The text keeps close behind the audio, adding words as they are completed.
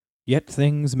Yet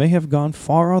things may have gone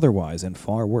far otherwise and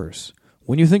far worse.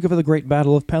 When you think of the great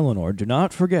battle of Pelennor, do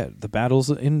not forget the battles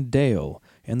in Dale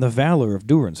and the valor of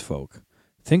Durin's folk.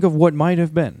 Think of what might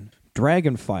have been.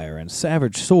 Dragonfire and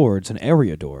savage swords in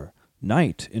Eriador,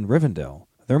 night in Rivendell.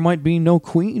 There might be no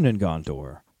queen in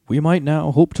Gondor. We might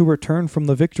now hope to return from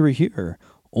the victory here,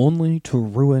 only to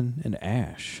ruin and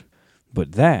ash.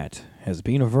 But that has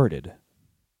been averted.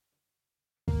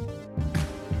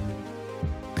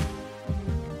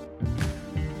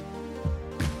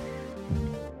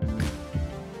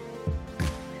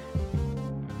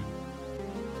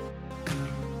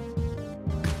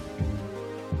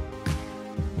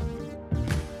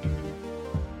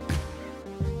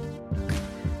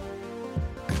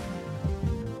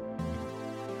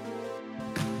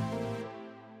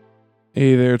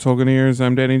 Hey there, Tolkieneers.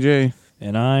 I'm Danny J.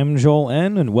 And I'm Joel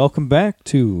N., and welcome back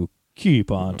to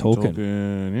Keep on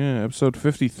Tolkien. Yeah, episode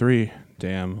 53.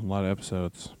 Damn, a lot of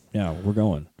episodes. Yeah, we're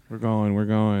going. We're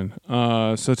going.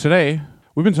 So today,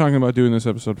 we've been talking about doing this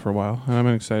episode for a while, and I'm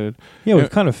excited. Yeah, we've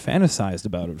kind of fantasized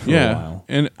about it for a while.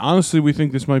 And honestly, we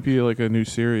think this might be like a new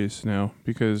series now,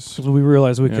 because we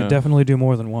realized we could definitely do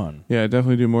more than one. Yeah,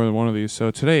 definitely do more than one of these.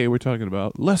 So today, we're talking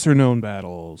about lesser-known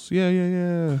battles.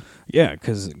 Yeah. Yeah,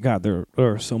 because, God, there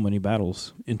are so many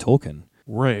battles in Tolkien.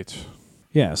 Right.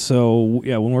 Yeah, so,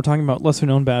 when we're talking about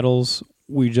lesser-known battles,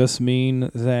 we just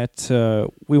mean that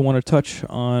we want to touch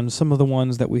on some of the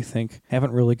ones that we think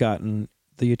haven't really gotten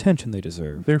the attention they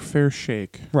deserve. Their fair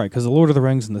shake. Right, because The Lord of the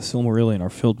Rings and the Silmarillion are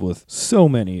filled with so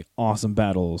many awesome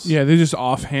battles. Yeah, they just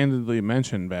offhandedly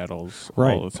mention battles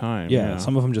all the time. Yeah,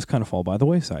 some of them just kind of fall by the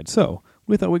wayside. So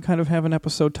we thought we'd kind of have an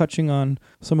episode touching on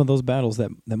some of those battles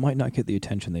that might not get the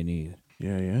attention they need.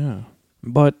 Yeah.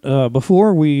 But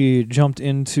before we jumped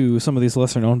into some of these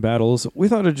lesser-known battles, we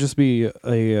thought it'd just be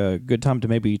a good time to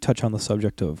maybe touch on the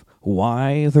subject of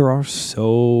why there are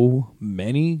so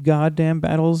many goddamn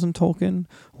battles in Tolkien.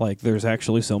 Like, there's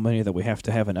actually so many that we have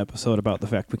to have an episode about the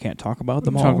fact we can't talk about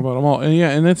them all. Talk about them all.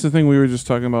 And that's the thing we were just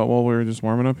talking about while we were just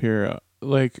warming up here.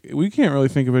 Like, we can't really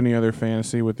think of any other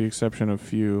fantasy with the exception of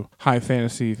few high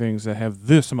fantasy things that have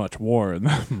this much war in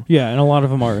them. Yeah, and a lot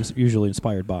of them are usually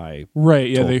inspired by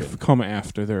Right, yeah, Tolkien. They've come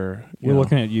after their... We're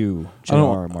looking at you,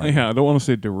 J.R.R. Martin. Yeah, I don't want to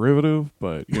say derivative,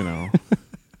 but,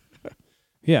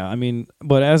 Yeah, I mean,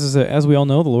 but as we all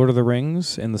know, The Lord of the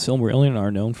Rings and the Silmarillion are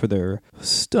known for their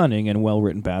stunning and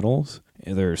well-written battles.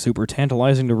 They're super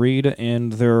tantalizing to read,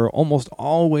 and they're almost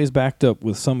always backed up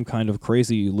with some kind of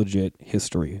crazy, legit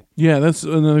history. Yeah, that's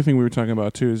another thing we were talking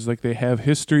about, too, is like they have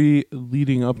history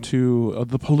leading up to,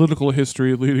 the political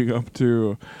history leading up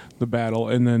to the battle,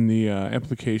 and then the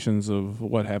implications of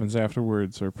what happens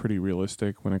afterwards are pretty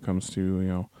realistic when it comes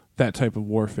to, that type of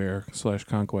warfare /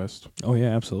 conquest. Oh, yeah,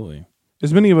 absolutely.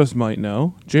 As many of us might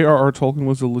know, J.R.R. Tolkien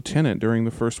was a lieutenant during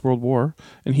the First World War,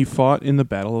 and he fought in the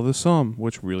Battle of the Somme,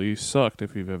 which really sucked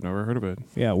if you've never heard of it.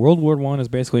 Yeah, World War I is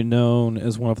basically known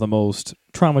as one of the most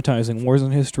traumatizing wars in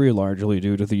history, largely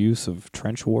due to the use of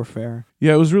trench warfare.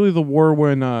 Yeah, it was really the war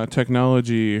when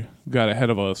technology got ahead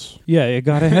of us. Yeah, it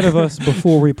got ahead of us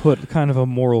before we put kind of a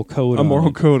moral code on it. A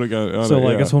moral code on it, So,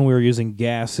 that's when we were using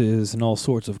gases and all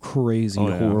sorts of crazy,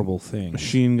 horrible things.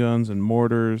 Machine guns and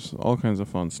mortars, all kinds of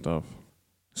fun stuff.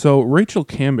 So Rachel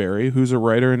Camberry, who's a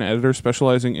writer and editor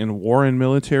specializing in war and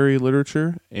military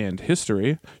literature and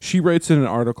history, she writes in an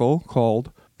article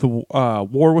called The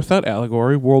War Without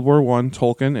Allegory, World War I,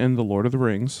 Tolkien, and The Lord of the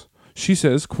Rings. She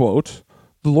says, quote,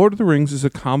 "The Lord of the Rings is a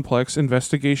complex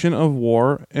investigation of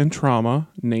war and trauma,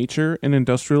 nature and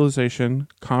industrialization,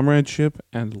 comradeship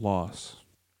and loss."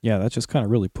 Yeah, that just kind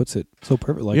of really puts it so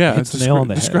perfect. Like, hits the nail on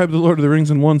the head. Describe The Lord of the Rings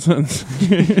in one sentence.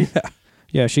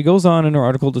 Yeah, she goes on in her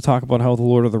article to talk about how The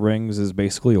Lord of the Rings is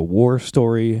basically a war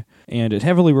story, and it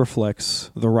heavily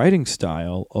reflects the writing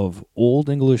style of Old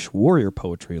English warrior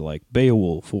poetry like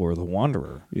Beowulf or The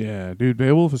Wanderer. Yeah, dude,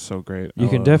 Beowulf is so great. You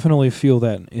can definitely feel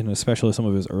that in especially some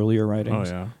of his earlier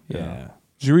writings. Oh, yeah.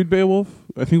 Did you read Beowulf?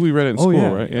 I think we read it in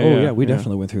school, right? Yeah, we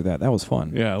definitely went through that. That was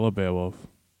fun. Yeah, I love Beowulf.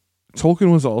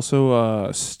 Tolkien was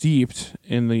also steeped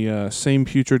in the same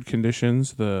putrid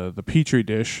conditions, the petri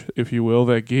dish, if you will,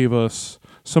 that gave us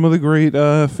some of the great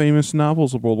famous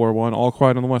novels of World War I, All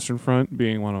Quiet on the Western Front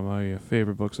being one of my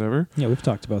favorite books ever. Yeah, we've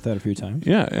talked about that a few times.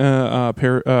 Yeah,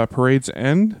 Parade's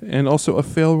End, and also a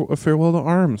Farewell to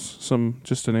Arms,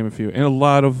 just to name a few. And a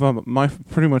lot of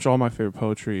pretty much all my favorite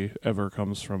poetry ever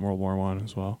comes from World War I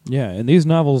as well. Yeah, and these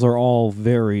novels are all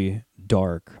very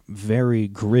dark, very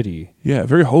gritty, Yeah,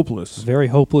 very hopeless. very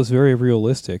hopeless, very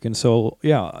realistic. And so,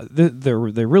 yeah, they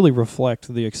really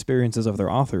reflect the experiences of their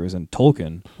authors, and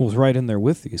Tolkien was right in there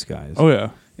with these guys. Oh,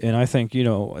 yeah. And I think,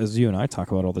 as you and I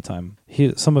talk about all the time,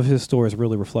 some of his stories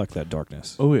really reflect that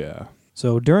darkness. Oh, yeah.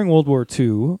 So during World War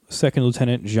II, Second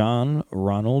Lieutenant John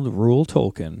Ronald Reuel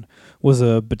Tolkien was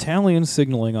a battalion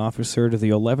signaling officer to the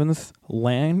 11th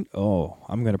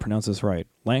I'm going to pronounce this right,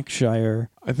 Lancashire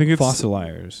I think it's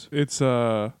Fusiliers. It's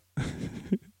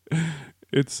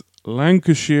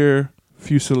Lancashire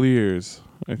Fusiliers,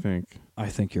 I think. I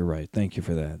think you're right. Thank you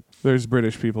for that. There's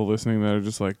British people listening that are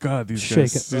just like, God, these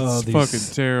guys, it's these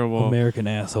fucking terrible. American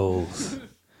assholes.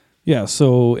 Yeah,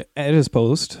 so at his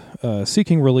post,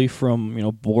 seeking relief from,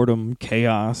 boredom,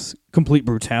 chaos, complete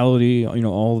brutality,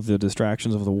 all of the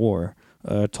distractions of the war,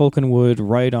 Tolkien would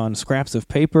write on scraps of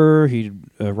paper. He'd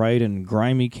write in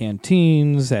grimy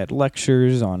canteens, at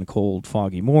lectures on cold,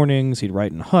 foggy mornings. He'd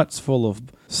write in huts full of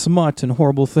smut and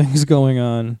horrible things going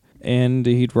on. And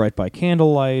he'd write by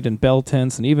candlelight and bell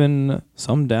tents, and even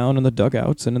some down in the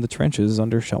dugouts and in the trenches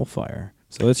under shell fire.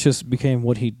 So it just became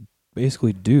what he'd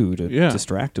basically do to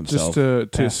distract himself.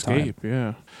 Just to escape,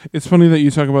 yeah. It's funny that you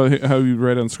talk about how you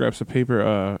write on scraps of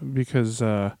paper, because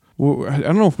I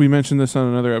don't know if we mentioned this on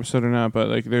another episode or not, but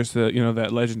like there's that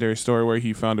legendary story where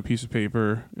he found a piece of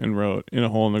paper and wrote, "In a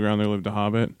hole in the ground there lived a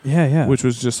hobbit." Yeah. Which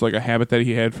was just like a habit that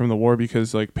he had from the war,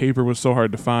 because like paper was so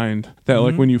hard to find that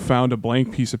like when you found a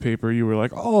blank piece of paper, you were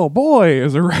like, "Oh boy,"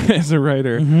 as a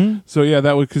writer. Mm-hmm. So yeah,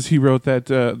 that was because he wrote that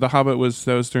the Hobbit was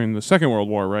during the Second World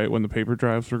War, right, when the paper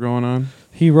drives were going on.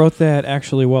 He wrote that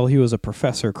actually while he was a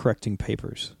professor correcting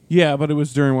papers. Yeah, but it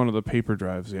was during one of the paper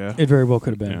drives. Yeah, it very well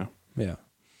could have been.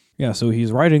 Yeah, so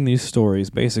he's writing these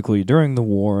stories basically during the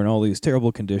war and all these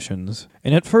terrible conditions.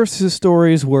 And at first his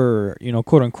stories were,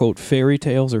 quote-unquote fairy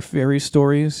tales or fairy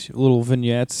stories, little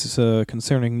vignettes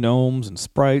concerning gnomes and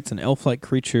sprites and elf-like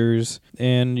creatures,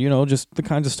 and, just the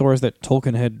kinds of stories that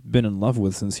Tolkien had been in love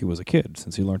with since he was a kid,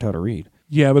 since he learned how to read.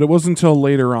 Yeah, but it wasn't until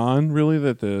later on, really,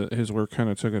 that his work kind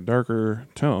of took a darker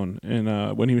tone.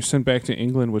 And when he was sent back to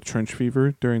England with trench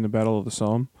fever during the Battle of the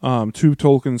Somme, two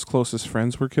Tolkien's closest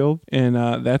friends were killed. And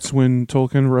that's when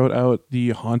Tolkien wrote out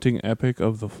the haunting epic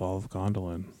of The Fall of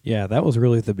Gondolin. Yeah, that was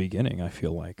really the beginning, I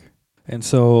feel like. And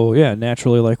so, yeah,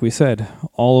 naturally, like we said,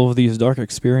 all of these dark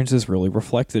experiences really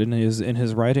reflected in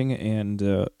his writing,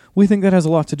 and we think that has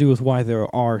a lot to do with why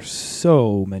there are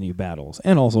so many battles,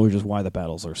 and also just why the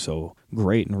battles are so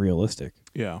great and realistic.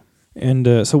 Yeah.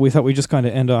 And so we thought we'd just kind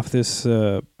of end off this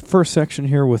first section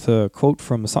here with a quote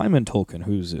from Simon Tolkien,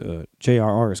 who's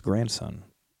J.R.R.'s grandson.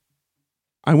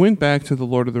 I went back to The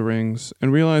Lord of the Rings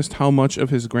and realized how much of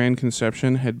his grand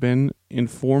conception had been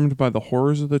informed by the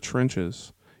horrors of the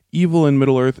trenches. Evil in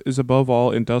Middle-earth is above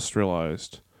all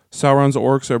industrialized. Sauron's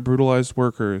orcs are brutalized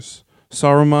workers.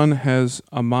 Saruman has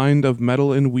a mind of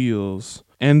metal and wheels.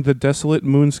 And the desolate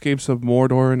moonscapes of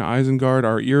Mordor and Isengard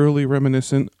are eerily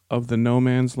reminiscent of the No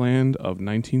Man's Land of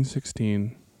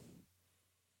 1916.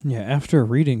 Yeah, after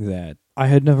reading that, I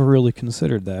had never really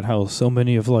considered that, how so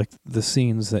many of like the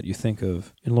scenes that you think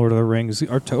of in Lord of the Rings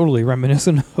are totally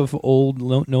reminiscent of old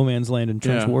No Man's Land and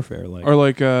trench warfare. Or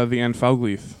like the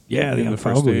Anfalgleith. Yeah, in the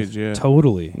first age, yeah.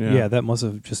 Totally. Yeah. Yeah, that must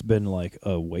have just been like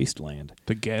a wasteland.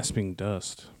 The gasping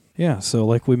dust. Yeah, so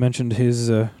like we mentioned, his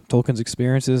Tolkien's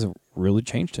experiences really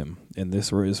changed him, and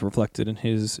this is reflected in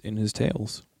his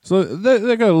tales. So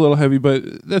that got a little heavy,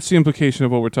 but that's the implication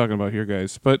of what we're talking about here,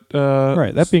 guys. But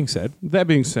right, that being said,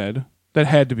 that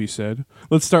had to be said.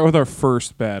 Let's start with our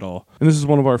first battle, and this is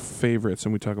one of our favorites,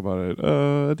 and we talk about it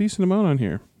a decent amount on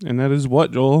here. And that is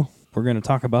what, Joel? We're going to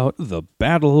talk about the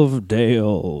Battle of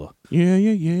Dale. Yeah.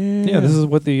 Yeah, this is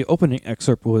what the opening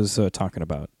excerpt was talking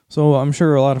about. So I'm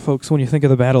sure a lot of folks, when you think of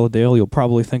the Battle of Dale, you'll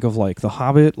probably think of like The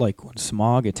Hobbit, like when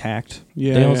Smaug attacked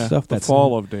Dale stuff. The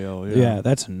fall of Dale. Yeah,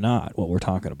 that's not what we're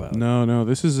talking about. No.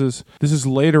 This is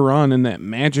later on in that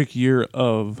magic year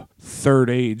of Third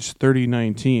Age,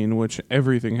 3019, which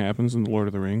everything happens in The Lord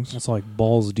of the Rings. It's like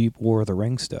balls deep War of the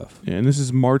Ring stuff. Yeah, and this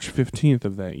is March 15th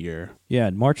of that year. Yeah,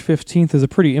 March 15th is a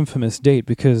pretty infamous date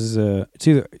because it's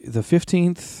either the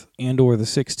 15th and or the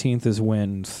 16th is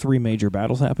when three major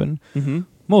battles happen. Mm-hmm.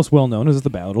 Most well known as the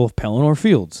Battle of Pelennor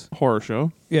Fields. Horror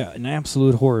show. Yeah, an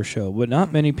absolute horror show. But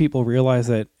not many people realize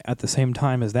that at the same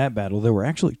time as that battle, there were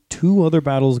actually two other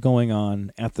battles going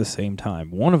on at the same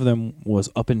time. One of them was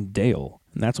up in Dale,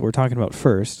 and that's what we're talking about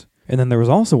first. And then there was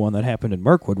also one that happened in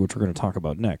Mirkwood, which we're going to talk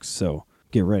about next. So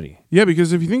get ready. Yeah,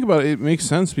 because if you think about it, it makes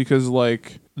sense because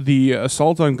like the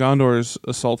assault on Gondor is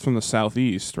assault from the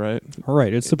southeast, right?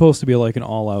 Right. It's supposed to be like an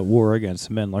all-out war against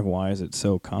men. Like, why is it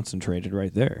so concentrated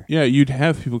right there? Yeah, you'd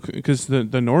have people because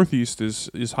the northeast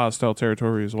is hostile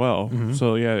territory as well. Mhm.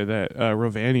 So yeah, that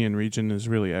Rovanian region is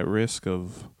really at risk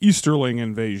of Easterling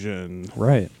invasion.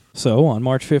 Right. So on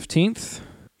March 15th,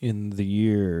 in the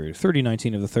year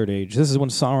 3019 of the Third Age, this is when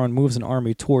Sauron moves an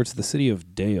army towards the city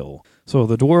of Dale. So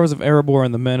the dwarves of Erebor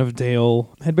and the men of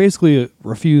Dale had basically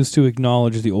refused to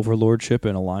acknowledge the overlordship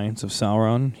and alliance of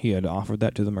Sauron. He had offered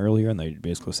that to them earlier, and they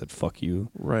basically said, fuck you.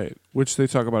 Right, which they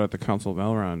talk about at the Council of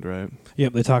Elrond, right?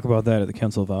 Yep, they talk about that at the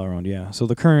Council of Elrond, yeah. So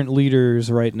the current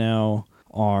leaders right now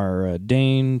are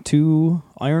Dane II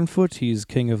Ironfoot. He's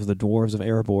king of the dwarves of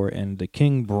Erebor, and the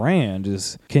King Brand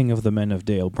is king of the men of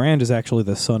Dale. Brand is actually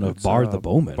the son of It's, Bard the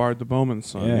Bowman. Bard the Bowman's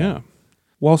son, Yeah. yeah.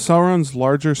 While Sauron's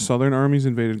larger southern armies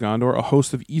invaded Gondor, a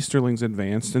host of Easterlings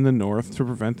advanced in the north to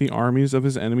prevent the armies of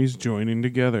his enemies joining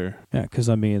together. Yeah, because,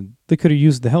 I mean, they could have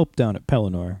used the help down at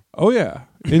Pelennor. Oh, yeah.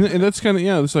 and that's kind of,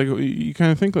 yeah, it's like, you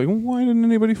kind of think, like, well, why didn't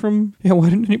anybody from... Yeah, why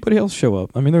didn't anybody else show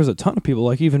up? I mean, there's a ton of people.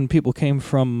 Like, even people came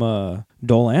from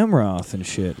Dol Amroth and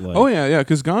shit. Like, Oh, yeah,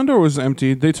 because Gondor was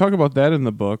empty. They talk about that in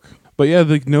the book. But yeah,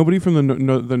 nobody from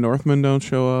the Northmen don't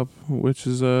show up, which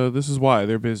is this is why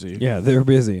they're busy. yeah, they're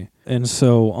busy. And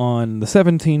so on the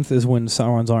 17th is when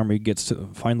Sauron's army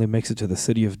finally makes it to the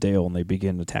city of Dale, and they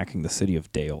begin attacking the city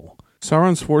of Dale.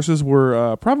 Sauron's forces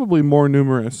were probably more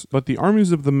numerous, but the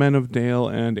armies of the men of Dale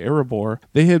and Erebor,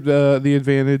 they had the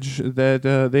advantage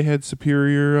that they had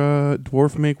superior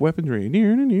dwarf-make weaponry.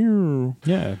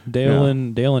 Yeah, Dale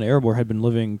and Erebor had been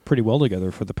living pretty well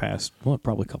together for the past,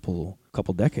 probably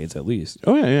couple decades at least.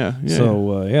 Oh yeah.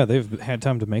 So they've had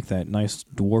time to make that nice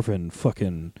dwarven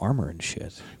fucking armor and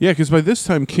shit. Yeah, because by this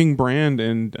time, King Brand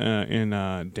and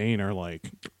Dane are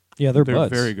like... Yeah, they're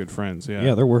buds. Very good friends, yeah.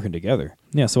 Yeah, they're working together.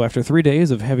 Yeah, so after 3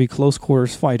 days of heavy close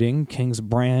quarters fighting, Kings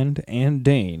Brand and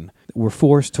Dane were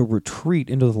forced to retreat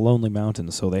into the Lonely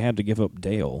Mountains, so they had to give up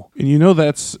Dale. And you know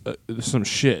that's some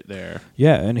shit there.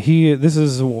 Yeah, and this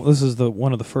is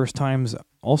one of the first times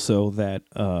also that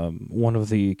one of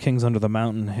the kings under the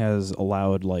mountain has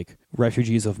allowed like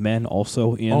refugees of men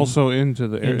also into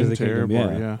the kingdom,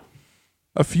 Erebor, yeah.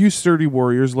 A few sturdy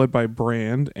warriors led by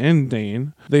Brand and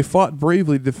Dane, they fought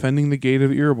bravely defending the gate of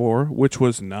Erebor, which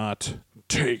was not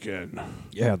taken.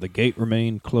 Yeah, the gate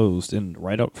remained closed, and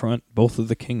right up front, both of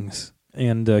the kings.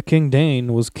 And King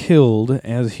Dane was killed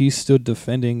as he stood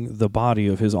defending the body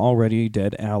of his already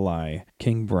dead ally,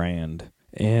 King Brand.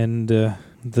 And the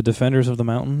defenders of the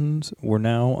mountains were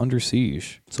now under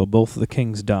siege. So both of the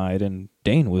kings died, and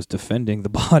Dane was defending the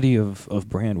body of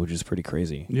Brand, which is pretty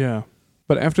crazy. Yeah.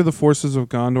 But after the forces of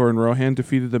Gondor and Rohan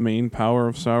defeated the main power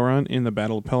of Sauron in the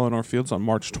Battle of Pelennor Fields on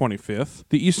March 25th,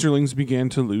 the Easterlings began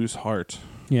to lose heart.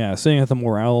 Yeah, seeing that the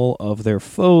morale of their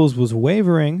foes was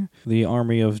wavering, the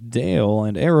army of Dale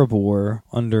and Erebor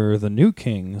under the new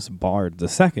kings, Bard II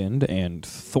and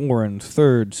Thorin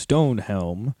III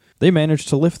Stonehelm, they managed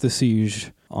to lift the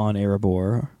siege on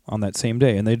Erebor on that same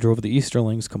day, and they drove the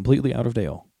Easterlings completely out of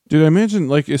Dale. Dude, I imagine,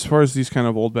 like, as far as these kind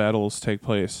of old battles take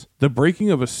place, the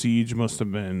breaking of a siege must have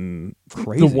been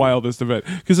crazy, the wildest event.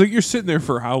 Because, like, you're sitting there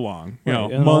for how long? You know,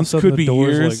 and months, could be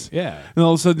years. Like, yeah. And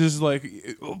all of a sudden, just like,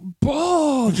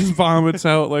 just vomits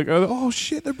out, like, oh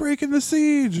shit, they're breaking the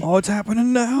siege. Oh, it's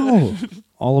happening now.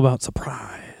 All about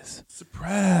surprise.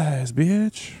 Surprise,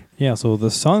 bitch. Yeah, so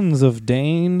the sons of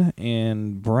Dane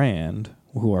and Brand,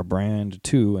 who are Brand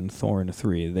II and Thorin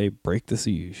III, they break the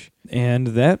siege. And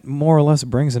that more or less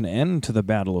brings an end to the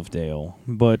Battle of Dale.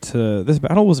 But this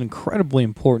battle was incredibly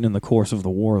important in the course of the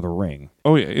War of the Ring.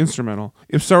 Oh yeah, instrumental.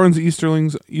 If Sauron's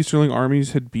Easterling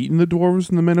armies had beaten the dwarves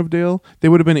and the men of Dale, they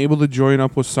would have been able to join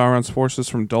up with Sauron's forces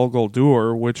from Dol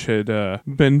Guldur, which had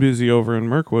been busy over in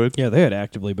Mirkwood. Yeah, they had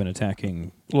actively been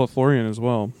attacking Lothlorien as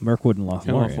well. Mirkwood and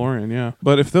Lothlorien. And Lothlorien, yeah.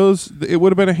 But if it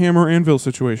would have been a hammer anvil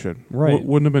situation. Right.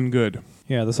 Wouldn't have been good.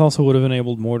 Yeah, this also would have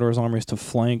enabled Mordor's armies to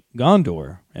flank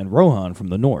Gondor and Rohan from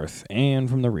the north and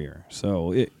from the rear.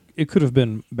 So it could have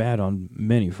been bad on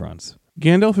many fronts.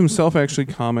 Gandalf himself actually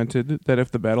commented that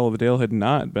if the Battle of Dale had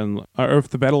been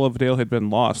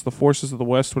lost, the forces of the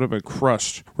West would have been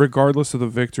crushed, regardless of the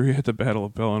victory at the Battle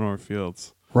of Pelennor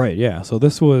Fields. Right, yeah. So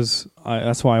this was,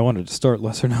 that's why I wanted to start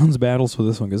lesser known battles with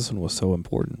this one, because this one was so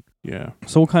important. Yeah.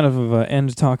 So we'll kind of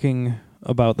end talking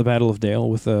about the Battle of Dale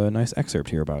with a nice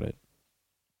excerpt here about it.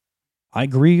 I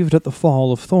grieved at the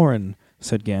fall of Thorin,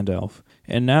 said Gandalf,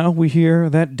 and now we hear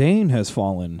that Dane has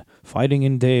fallen, fighting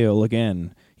in Dale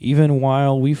again, even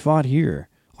while we fought here.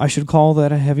 I should call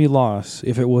that a heavy loss,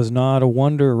 if it was not a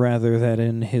wonder rather that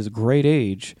in his great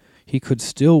age he could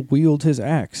still wield his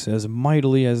axe as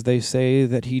mightily as they say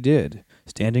that he did,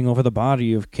 standing over the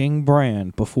body of King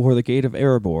Bran before the gate of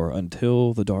Erebor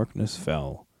until the darkness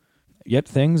fell. Yet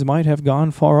things might have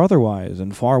gone far otherwise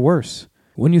and far worse.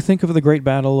 When you think of the great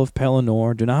battle of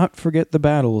Pelennor, do not forget the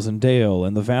battles in Dale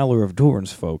and the valor of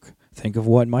Durin's folk. Think of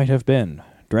what might have been.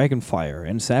 Dragonfire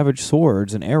and savage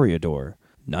swords in Eriador.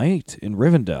 Night in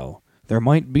Rivendell. There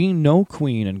might be no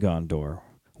queen in Gondor.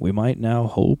 We might now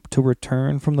hope to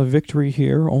return from the victory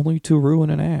here only to ruin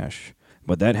and ash.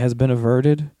 But that has been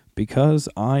averted because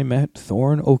I met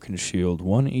Thorin Oakenshield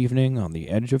one evening on the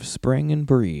edge of spring in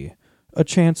Bree. A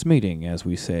chance meeting, as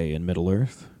we say in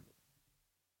Middle-earth.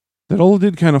 That all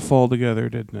did kind of fall together,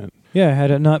 didn't it? Yeah,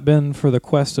 had it not been for the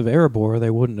quest of Erebor, they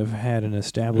wouldn't have had an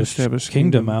established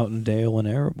kingdom out in Dale and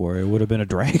Erebor. It would have been a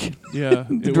dragon. Yeah.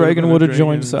 The dragon would have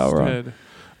joined Sauron. Instead.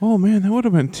 Oh, man, that would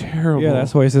have been terrible. Yeah,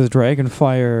 that's why he says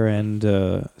Dragonfire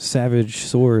and savage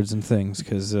swords and things.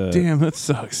 Cause, damn, that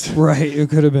sucks. Right, it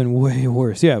could have been way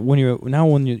worse. Yeah, when you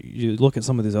look at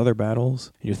some of these other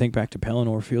battles, and you think back to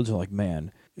Pelennor Fields, you're like,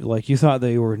 man, like you thought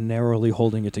they were narrowly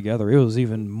holding it together. It was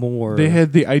even more. They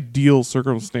had the ideal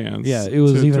circumstance. Yeah, it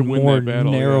was even more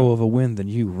battle, narrow of a win than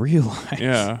you realize.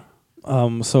 Yeah.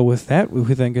 So with that,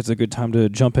 we think it's a good time to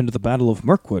jump into the Battle of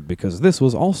Mirkwood, because this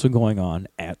was also going on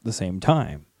at the same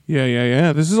time.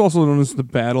 Yeah. This is also known as the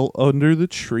Battle Under the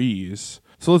Trees.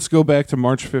 So let's go back to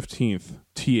March 15th,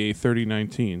 TA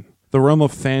 3019. The realm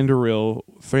of Thranduil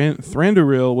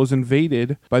was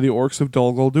invaded by the orcs of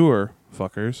Dol Guldur.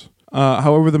 Fuckers.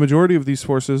 However, the majority of these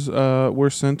forces were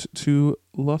sent to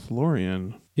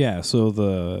Lothlorien. Yeah, so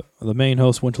the main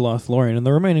host went to Lothlorien, and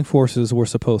the remaining forces were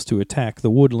supposed to attack the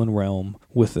Woodland Realm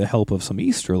with the help of some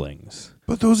Easterlings.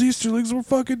 But those Easterlings were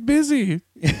fucking busy.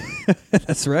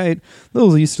 That's right.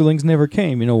 Those Easterlings never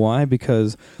came. You know why?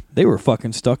 Because they were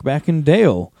fucking stuck back in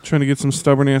Dale. Trying to get some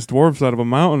stubborn-ass dwarves out of a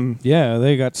mountain. Yeah,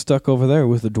 they got stuck over there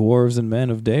with the dwarves and men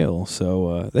of Dale,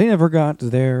 so they never got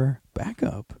their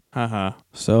backup. Haha.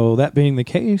 So that being the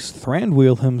case,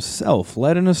 Thranduil himself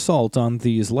led an assault on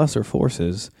these lesser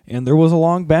forces, and there was a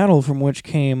long battle from which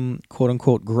came,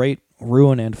 quote-unquote, great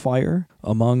ruin and fire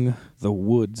among the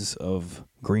woods of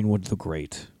Greenwood the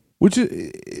Great. Which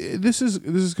this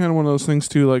is kind of one of those things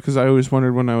too, like, because I always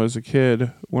wondered when I was a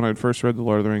kid, when I'd first read The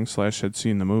Lord of the Rings / had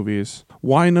seen the movies,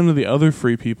 why none of the other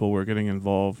free people were getting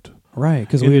involved. Right,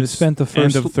 because we had spent the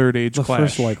first end of Third Age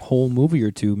clash. First whole movie or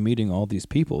two meeting all these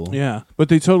people. Yeah, but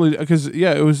they totally, because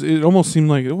it almost seemed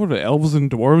like what, elves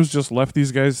and dwarves just left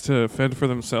these guys to fend for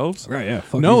themselves. Right, yeah.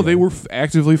 No, they were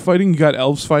actively fighting. You got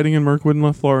elves fighting in Mirkwood and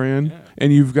Lothlorien,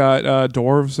 and you've got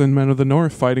dwarves and men of the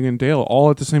north fighting in Dale all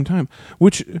at the same time,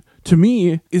 which to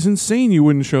me is insane. You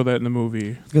wouldn't show that in the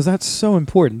movie, because that's so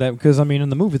important. Because I mean, in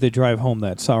the movie they drive home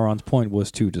that Sauron's point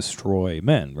was to destroy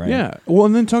men, right? Yeah. Well,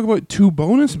 and then talk about 2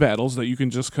 bonus battles that you can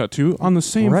just cut to on the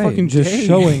same fucking day. Just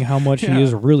showing how much he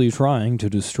is really trying to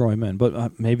destroy men.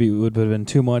 But maybe it would have been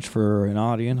too much for an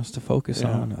audience to focus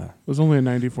on. It was only a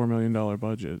 $94 million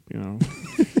budget, you know.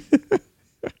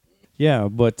 Yeah,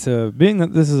 but being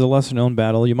that this is a lesser-known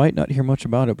battle, you might not hear much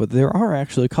about it, but there are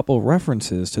actually a couple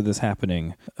references to this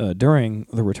happening during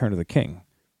the Return of the King.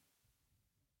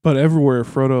 But everywhere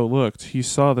Frodo looked, he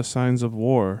saw the signs of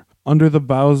war. Under the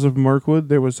boughs of Mirkwood,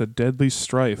 there was a deadly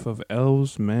strife of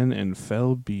elves, men, and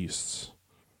fell beasts.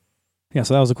 Yeah,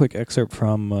 so that was a quick excerpt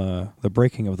from The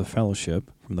Breaking of the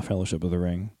Fellowship, from the Fellowship of the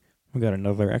Ring. We got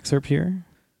another excerpt here.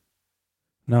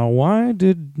 Now, why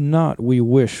did not we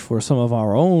wish for some of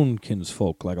our own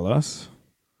kinsfolk, Legolas?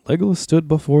 Legolas stood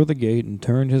before the gate and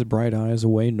turned his bright eyes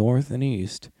away north and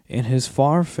east, and his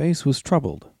far face was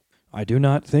troubled. I do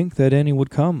not think that any would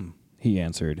come, he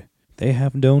answered. They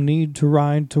have no need to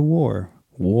ride to war.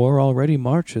 War already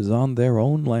marches on their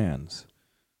own lands.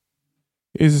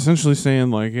 He's essentially saying,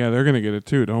 like, yeah, they're going to get it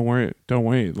too. Don't worry. Don't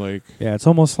wait. Like, yeah, it's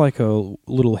almost like a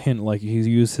little hint, like he's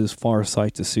used his far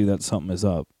sight to see that something is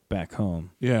up back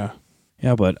home. Yeah.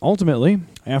 Yeah, but ultimately,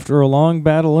 after a long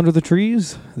battle under the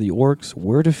trees, the orcs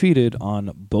were defeated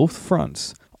on both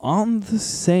fronts on the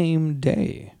same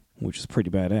day, which is pretty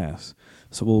badass.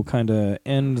 So we'll kind of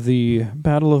end the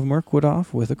Battle of Mirkwood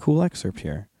off with a cool excerpt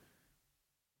here.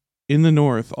 In the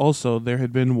north, also, there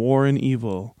had been war and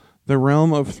evil. The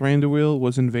realm of Thranduil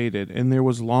was invaded, and there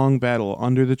was long battle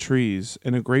under the trees,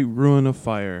 and a great ruin of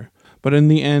fire. But in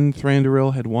the end,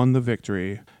 Thranduil had won the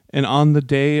victory. And on the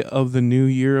day of the new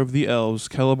year of the elves,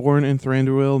 Celeborn and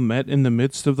Thranduil met in the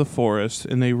midst of the forest,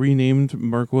 and they renamed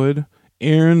Mirkwood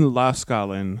Ern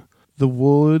Lascalin, the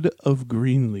Wood of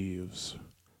Green Leaves.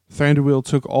 Thranduil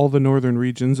took all the northern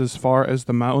regions as far as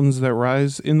the mountains that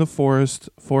rise in the forest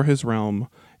for his realm,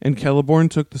 and Celeborn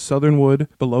took the southern wood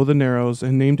below the Narrows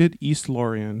and named it East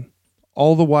Lorien.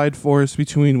 All the wide forest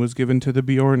between was given to the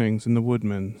Beornings and the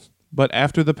Woodmen. But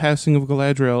after the passing of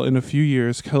Galadriel in a few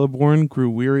years, Celeborn grew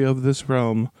weary of this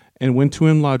realm and went to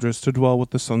Imladris to dwell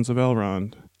with the sons of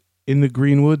Elrond. In the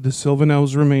Greenwood, the Sylvan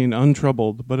Elves remained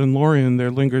untroubled, but in Lorien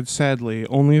there lingered sadly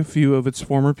only a few of its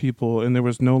former people, and there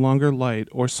was no longer light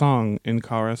or song in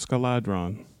Caras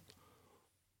Galadron.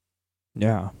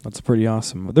 Yeah, that's pretty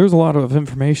awesome. There's a lot of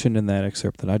information in that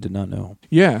excerpt that I did not know.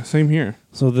 Yeah, same here.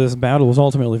 So this battle was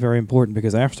ultimately very important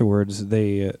because afterwards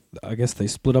they, I guess they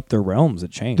split up their realms.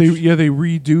 It changed. They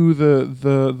redo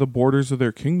the borders of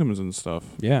their kingdoms and stuff.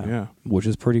 Yeah, which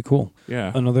is pretty cool.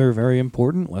 Yeah. Another very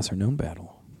important, lesser-known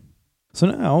battle. So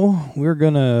now we're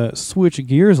going to switch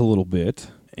gears a little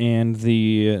bit, and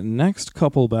the next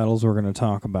couple battles we're going to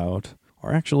talk about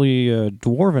are actually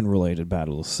dwarven-related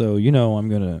battles. So,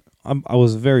 I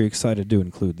was very excited to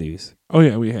include these. Oh,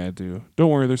 yeah, we had to.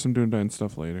 Don't worry, there's some Dunedain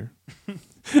stuff later.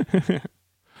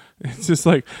 It's just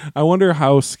like, I wonder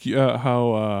how skewed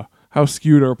our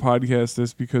podcast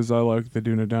is because I like the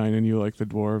Dunedain and you like the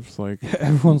dwarves. Like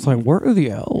everyone's like, where are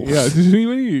the elves? Yeah,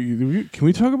 can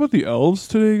we talk about the elves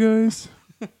today, guys?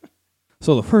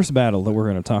 So the first battle that we're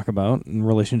going to talk about in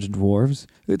relation to dwarves,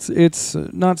 it's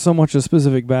not so much a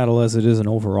specific battle as it is an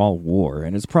overall war,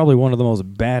 and it's probably one of the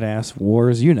most badass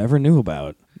wars you never knew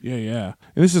about. Yeah.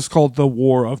 And this is called the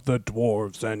War of the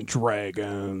Dwarves and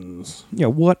Dragons. Yeah,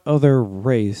 what other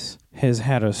race has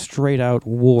had a straight-out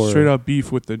war... Straight-out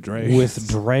beef with the dragons. With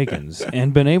dragons,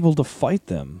 and been able to fight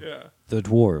them? Yeah. The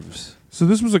dwarves. So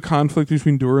this was a conflict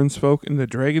between Durin's folk and the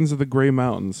Dragons of the Grey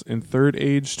Mountains in 3rd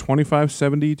Age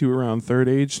 2570 to around 3rd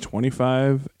Age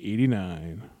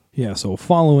 2589. Yeah, so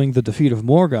following the defeat of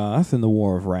Morgoth in the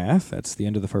War of Wrath, that's the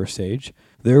end of the First Age,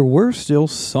 there were still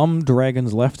some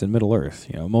dragons left in Middle-earth.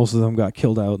 Most of them got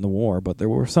killed out in the war, but there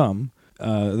were some.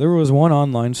 There was one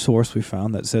online source we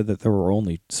found that said that there were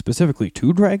only specifically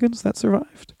 2 dragons that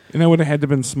survived. And that would have had to have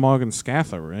been Smaug and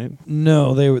Scatha, right?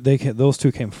 No, those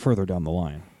 2 came further down the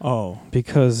line. Oh.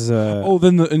 Because...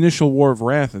 then the initial War of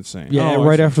Wrath, it's saying. Yeah,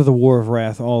 right after the War of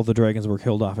Wrath, all the dragons were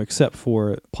killed off, except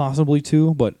for possibly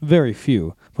 2, but very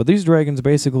few. But these dragons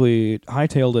basically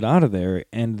hightailed it out of there,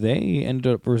 and they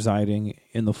ended up residing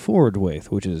in the Fjordwaith,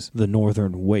 which is the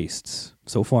northern wastes.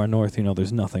 So far north,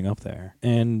 there's nothing up there.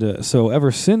 And so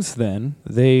ever since then,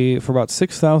 for about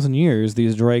 6,000 years,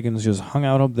 these dragons just hung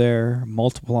out up there,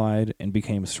 multiplied, and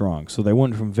became strong. So they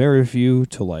went from very few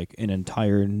to like an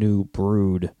entire new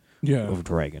brood of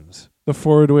dragons. The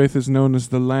Fjordwaith is known as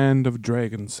the land of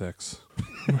dragon sex.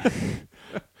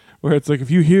 Where it's like, if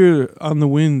you hear on the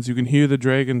winds, you can hear the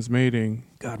dragons mating.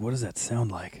 God, what does that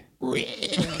sound like?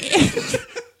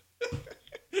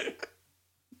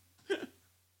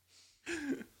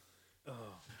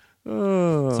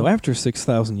 So after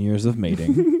 6,000 years of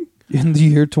mating, in the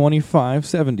year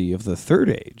 2570 of the Third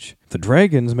Age, the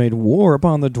dragons made war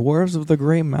upon the dwarves of the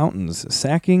Grey Mountains,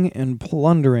 sacking and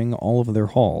plundering all of their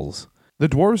halls. The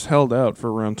dwarves held out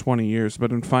for around 20 years,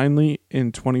 but finally,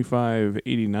 in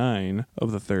 2589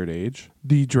 of the Third Age,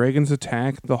 the dragons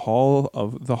attacked the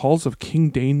halls of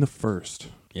King Dain I.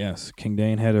 Yes, King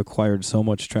Dain had acquired so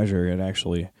much treasure, it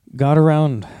actually got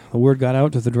around. The word got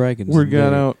out to the dragons. Word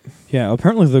got out. Yeah,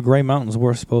 apparently the Grey Mountains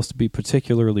were supposed to be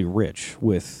particularly rich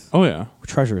with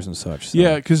treasures and such. So.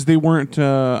 Yeah, because they weren't,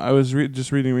 I was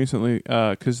just reading recently,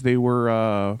 because they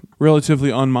were relatively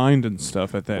unmined and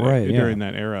stuff at that during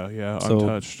that era. Yeah, so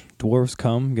untouched. Dwarves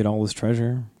come, get all this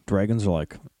treasure. Dragons are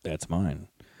like, that's mine.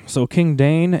 So King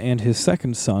Dain and his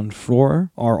second son,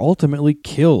 Fror, are ultimately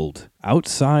killed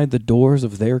outside the doors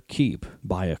of their keep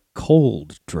by a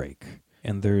cold drake.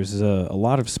 And there's a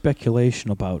lot of speculation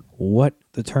about what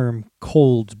the term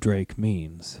cold drake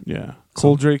means. Yeah.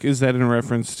 Cold Drake, is that in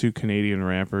reference to Canadian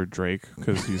rapper Drake?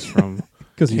 Because he's from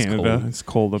Canada. It's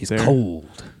cold up there. He's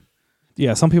cold.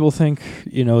 Yeah, some people think,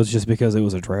 it's just because it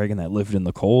was a dragon that lived in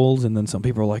the cold, and then some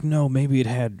people are like, no, maybe it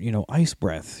had, ice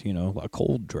breath, a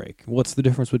cold drake. What's the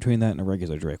difference between that and a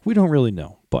regular drake? We don't really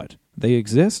know, but they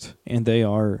exist, and they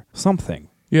are something.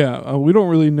 Yeah, we don't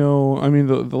really know. I mean,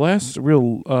 the last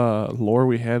real lore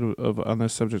we had on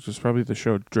this subject was probably the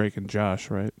show Drake and Josh,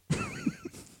 right?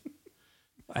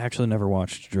 I actually never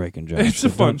watched Drake and Josh. It's a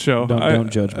fun show. Don't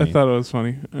judge me. I thought it was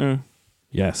funny.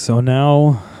 Yeah, so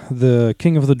now the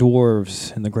king of the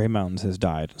dwarves in the Grey Mountains has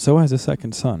died. So has his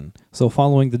second son. So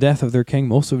following the death of their king,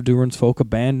 most of Durin's folk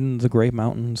abandoned the Grey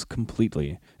Mountains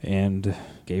completely and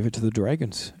gave it to the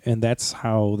dragons. And that's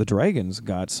how the dragons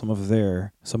got some of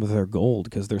their gold,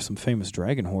 because there's some famous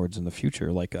dragon hordes in the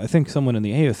future. Like, I think someone in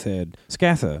the Aeothead,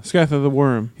 Scatha. Scatha the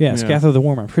worm. Yeah, Scatha the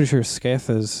worm. I'm pretty sure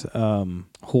Scatha's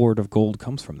hoard of gold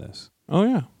comes from this. Oh,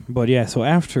 yeah. But yeah, so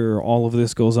after all of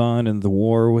this goes on and the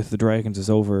war with the dragons is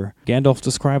over, Gandalf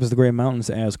describes the Grey Mountains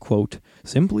as, quote,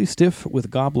 simply stiff with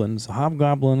goblins,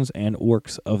 hobgoblins, and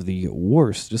orcs of the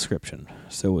worst description.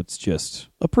 So it's just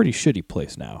a pretty shitty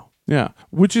place now. Yeah,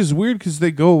 which is weird because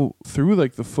they go through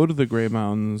like the foot of the Grey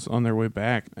Mountains on their way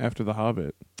back after The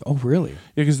Hobbit. Oh, really?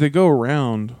 Yeah, because they go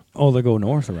around. Oh, they go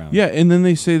north around. Yeah, and then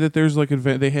they say that there's like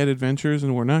they had adventures,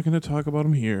 and we're not going to talk about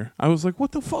them here. I was like,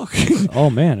 what the fuck? Oh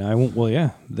man, I won't. Well,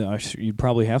 yeah, you'd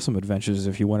probably have some adventures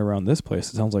if you went around this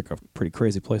place. It sounds like a pretty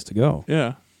crazy place to go.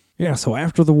 Yeah. Yeah, so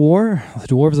after the war, the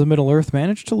dwarves of Middle-earth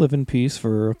managed to live in peace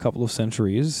for a couple of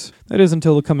centuries. That is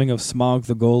until the coming of Smaug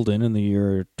the Golden in the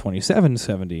year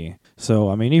 2770.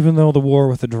 So, I mean, even though the war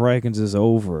with the dragons is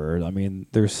over, I mean,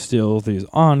 there's still these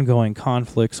ongoing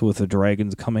conflicts with the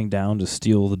dragons coming down to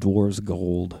steal the dwarves'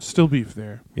 gold. Still beef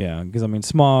there. Yeah, because, I mean,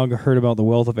 Smaug heard about the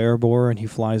wealth of Erebor, and he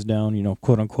flies down,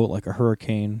 quote-unquote, like a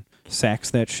hurricane, sacks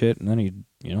that shit, and then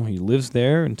he lives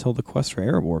there until the quest for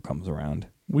Erebor comes around.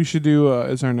 We should do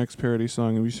as our next parody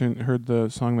song. Have you heard the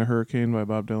song "The Hurricane" by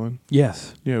Bob Dylan?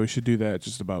 Yes. Yeah, we should do that.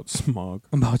 Just about Smaug.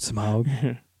 About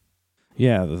Smaug.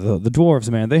 Yeah, the dwarves,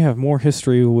 man, they have more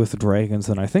history with dragons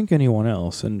than I think anyone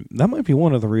else, and that might be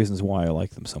one of the reasons why I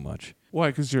like them so much.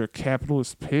 Why? Because you're a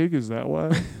capitalist pig? Is that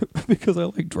why? Because I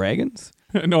like dragons?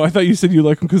 No, I thought you said you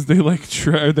like them because they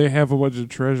they have a bunch of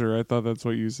treasure. I thought that's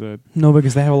what you said. No,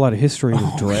 because they have a lot of history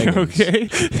with dragons. Okay.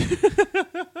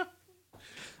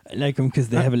 I like them because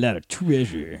they have a lot of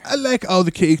treasure. I like all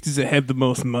the characters that have the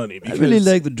most money. I really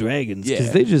like the dragons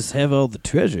because they just have all the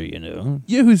treasure, You know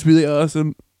who's really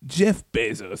awesome? Jeff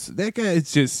Bezos. That guy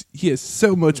is he has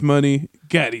so much money.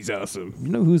 God, he's awesome. You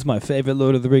know who's my favorite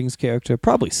Lord of the Rings character?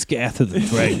 Probably Scatha the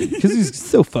Dragon, because he's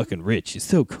so fucking rich. He's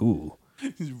so cool.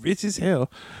 He's rich as hell.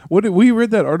 We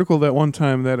read that article that one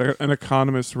time that an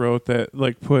economist wrote that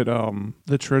like put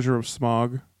the treasure of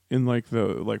Smaug in like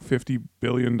the $50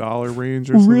 billion range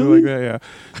or something like that.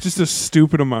 Yeah, just a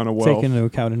stupid amount of wealth. Taking into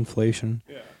account inflation.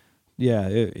 Yeah.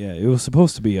 It was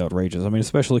supposed to be outrageous. I mean,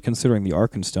 especially considering the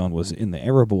Arkenstone was in the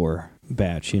Erebor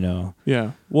batch.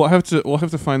 Yeah, we'll have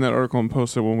to find that article and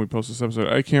post it when we post this episode.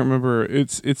 I can't remember.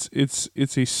 It's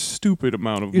a stupid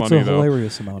amount of money. It's a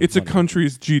hilarious amount. It's a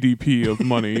country's GDP of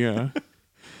money. Yeah.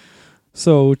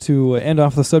 So to end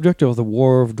off the subject of the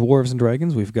War of Dwarves and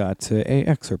Dragons, we've got a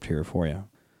excerpt here for you.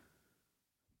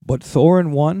 But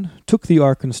Thorin I took the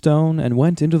Arkenstone and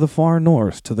went into the far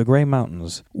north to the Grey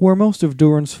Mountains, where most of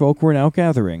Durin's folk were now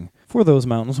gathering, for those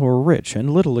mountains were rich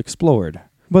and little explored.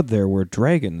 But there were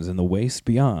dragons in the waste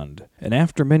beyond, and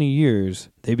after many years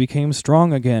they became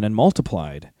strong again and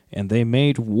multiplied, and they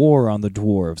made war on the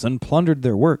dwarves and plundered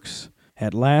their works.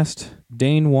 At last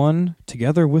Dain I,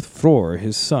 together with Fror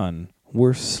his son,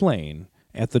 were slain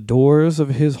at the doors of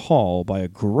his hall by a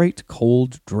great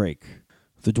cold drake.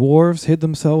 The dwarves hid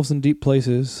themselves in deep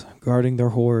places, guarding their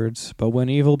hoards, but when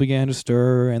evil began to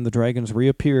stir and the dragons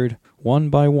reappeared, one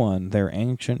by one their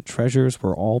ancient treasures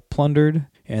were all plundered,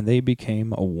 and they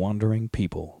became a wandering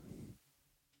people.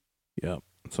 Yep.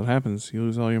 That's what happens. You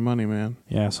lose all your money, man.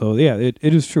 Yeah, so it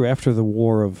is true. After the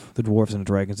War of the Dwarves and the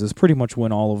Dragons is pretty much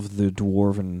when all of the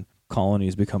dwarven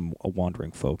colonies become a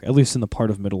wandering folk, at least in the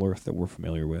part of Middle-earth that we're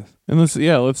familiar with. And let's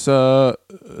get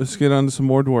on to some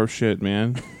more dwarf shit,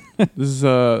 man. This is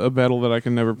a battle that I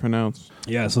can never pronounce.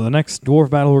 Yeah, so the next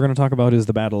dwarf battle we're going to talk about is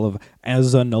the Battle of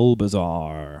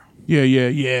Azanulbazar.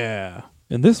 Yeah.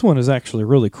 And this one is actually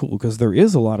really cool because there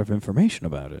is a lot of information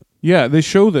about it. Yeah, they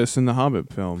show this in the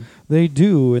Hobbit film. They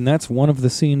do, and that's one of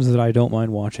the scenes that I don't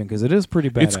mind watching because it is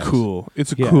pretty badass. It's cool.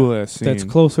 It's a cool-ass scene. That's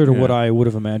closer to what I would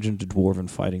have imagined dwarven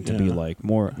fighting to be like.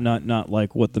 More not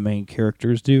like what the main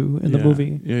characters do in the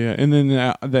movie. Yeah. And then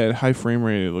that high frame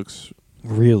rate looks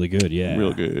really good, yeah.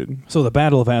 Real good. So the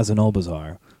Battle of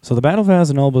Azanulbazar. So the Battle of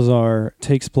Azanulbazar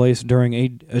takes place during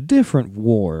a different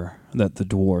war that the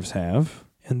dwarves have.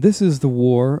 And this is the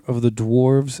War of the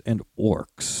Dwarves and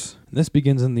Orcs. And this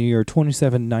begins in the year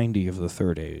 2790 of the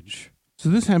Third Age. So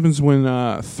this happens when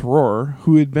Thror,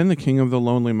 who had been the king of the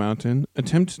Lonely Mountain,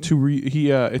 attempted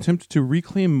to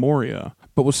reclaim Moria,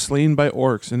 but was slain by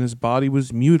orcs, and his body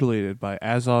was mutilated by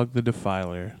Azog the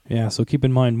Defiler. Yeah, so keep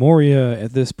in mind, Moria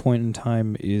at this point in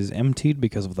time is emptied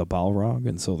because of the Balrog,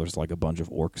 and so there's like a bunch of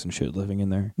orcs and shit living in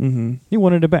there. Mm-hmm. He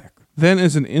wanted it back. Then,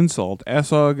 as an insult,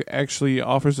 Azog actually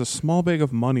offers a small bag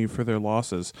of money for their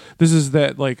losses. This is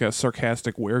that like a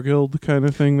sarcastic weregild kind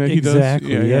of thing that he does.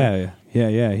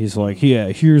 Yeah. He's like, yeah,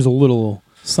 here's a little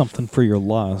something for your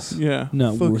loss. Yeah,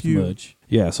 Not fuck worth you. much.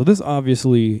 Yeah, so this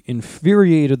obviously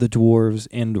infuriated the dwarves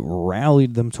and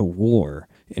rallied them to war.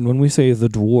 And when we say the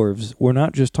dwarves, we're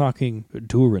not just talking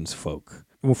Durin's folk.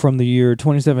 From the year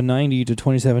 2790 to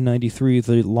 2793,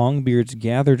 the Longbeards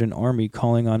gathered an army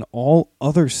calling on all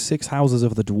other 6 houses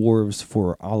of the dwarves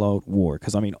for all-out war.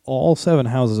 Because, I mean, all 7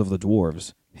 houses of the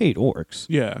dwarves hate orcs.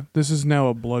 Yeah, this is now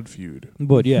a blood feud.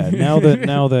 But yeah, now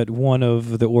that one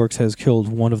of the orcs has killed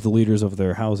one of the leaders of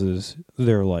their houses,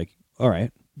 they're like, all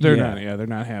right. They're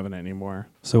not having it anymore.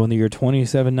 So in the year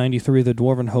 2793, the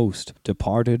dwarven host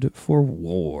departed for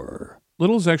war.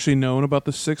 Little is actually known about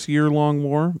the 6-year-long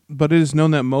war, but it is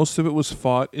known that most of it was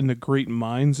fought in the great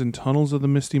mines and tunnels of the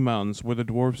Misty Mountains, where the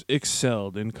dwarves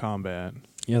excelled in combat.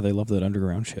 Yeah, they love that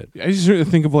underground shit. I just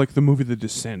think of like the movie The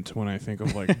Descent when I think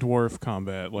of like dwarf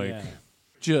combat, like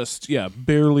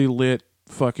barely lit,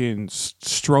 fucking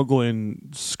struggling,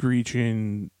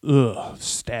 screeching,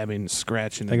 stabbing,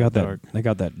 scratching. They got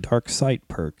that dark sight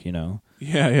perk, you know.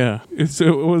 Yeah. It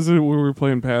was when we were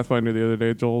playing Pathfinder the other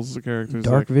day. Joel's character's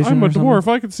Dark like, vision I'm a or something? dwarf.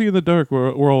 I can see in the dark.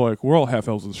 We're all half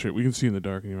elves and shit. We can see in the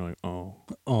dark, and you're like, oh.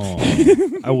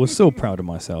 I was so proud of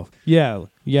myself. Yeah,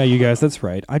 you guys, that's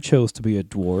right. I chose to be a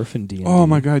dwarf in D&D. Oh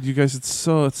my god, you guys, it's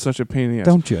such a pain in the ass.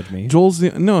 Don't judge me. Joel's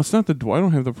no, it's not the dwarf. I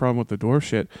don't have the problem with the dwarf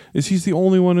shit. He's the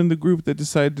only one in the group that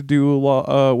decided to do what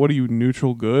are you,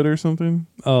 neutral good or something?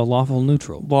 Lawful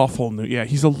neutral. Yeah,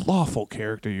 he's a lawful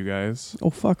character, you guys.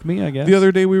 Oh, fuck me, I guess. The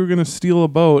other day we were going to steal a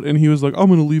boat, and he was like, I'm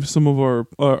going to leave some of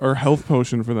our health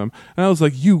potion for them. And I was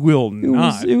like, you will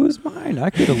not. It was mine. I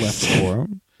could have left it for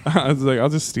him. I was like, I'll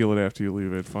just steal it after you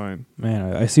leave it. Fine.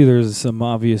 Man, I see there's some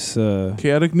obvious...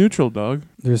 chaotic neutral, dog.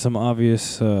 There's some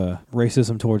obvious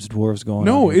racism towards dwarves going on.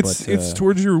 No, here, it's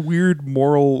towards your weird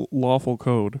moral lawful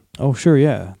code. Oh, sure,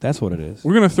 yeah. That's what it is.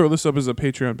 We're going to throw this up as a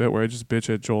Patreon bit where I just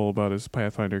bitch at Joel about his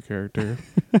Pathfinder character.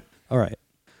 All right.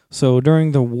 So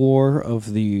during the War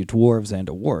of the Dwarves and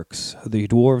Orcs, the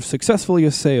dwarves successfully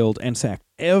assailed and sacked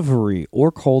every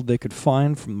orc hold they could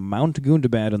find from Mount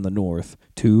Gundabad in the north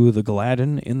to the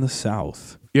Gladden in the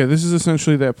south. Yeah, this is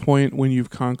essentially that point when you've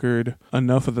conquered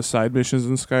enough of the side missions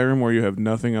in Skyrim where you have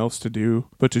nothing else to do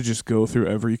but to just go through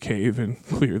every cave and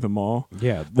clear them all.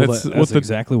 Yeah, well, that's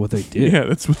exactly what they did. Yeah,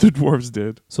 that's what the dwarves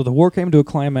did. So the war came to a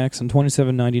climax in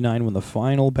 2799 when the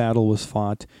final battle was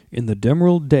fought in the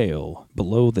Demerald Dale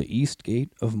below the east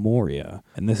gate of Moria.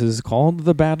 And this is called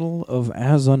the Battle of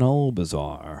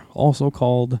Azanulbazar, also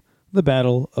called the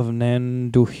Battle of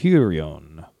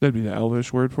Nanduhirion. That'd be the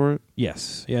Elvish word for it?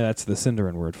 Yes. Yeah, that's the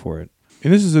Sindarin word for it.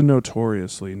 And this is a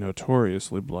notoriously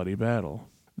bloody battle.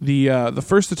 The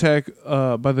first attack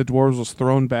by the dwarves was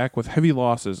thrown back with heavy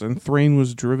losses, and Thrain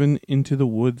was driven into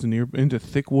into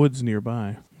thick woods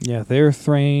nearby. Yeah, there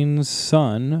Thrain's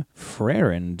son,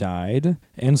 Frerin, died,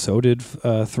 and so did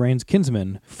Thrain's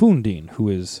kinsman, Fundin, who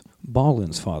is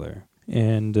Balin's father,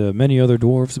 and many other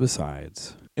dwarves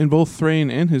besides. And both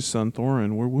Thrain and his son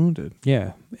Thorin were wounded.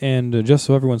 Yeah, and just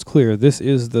so everyone's clear, this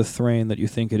is the Thrain that you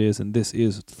think it is, and this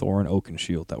is Thorin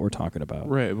Oakenshield that we're talking about.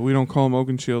 Right, but we don't call him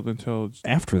Oakenshield until...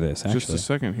 After this, actually. Just a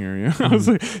second here, yeah. I was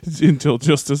like, until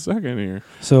just a second here.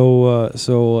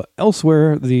 So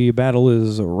elsewhere, the battle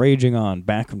is raging on,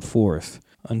 back and forth,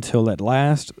 until at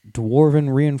last,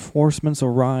 dwarven reinforcements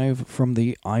arrive from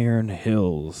the Iron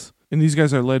Hills. And these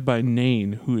guys are led by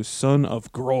Nain, who is son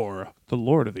of Gror, the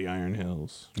Lord of the Iron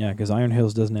Hills. Yeah, because Iron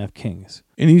Hills doesn't have kings.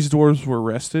 And these dwarves were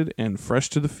rested and fresh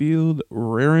to the field,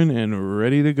 raring and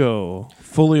ready to go.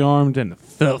 Fully armed and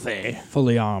filthy.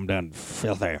 Fully armed and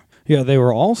filthy. Yeah, they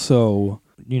were also,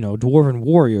 dwarven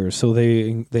warriors, so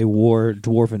they wore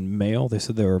dwarven mail. They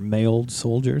said they were mailed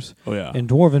soldiers. Oh, yeah. And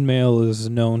dwarven mail is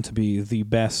known to be the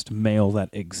best mail that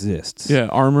exists. Yeah,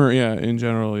 armor, in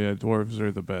general, dwarves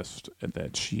are the best at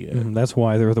that shit. Mm-hmm. That's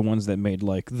why they're the ones that made,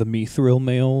 the Mithril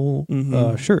mail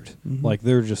shirt. Mm-hmm.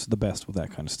 They're just the best with that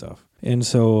kind of stuff. And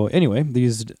so, anyway,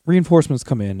 these reinforcements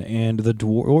come in, and the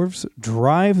dwarves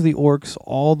drive the orcs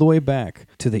all the way back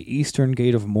to the eastern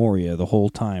gate of Moria the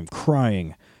whole time,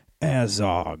 crying,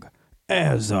 Azog,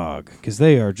 because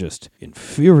they are just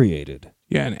infuriated.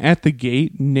 Yeah, and at the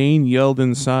gate, Nain yelled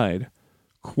inside,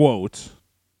 quote,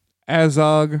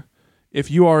 Azog,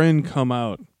 if you are in, come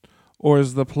out, or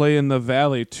is the play in the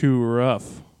valley too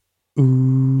rough?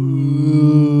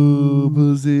 Ooh,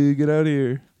 pussy, get out of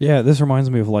here. Yeah, this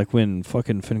reminds me of when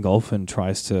fucking Fingolfin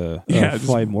tries to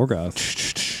fight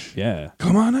Morgoth. Yeah.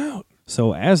 Come on out.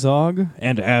 So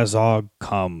Azog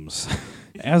comes.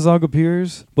 Azog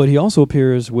appears, but he also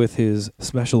appears with his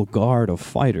special guard of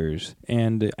fighters.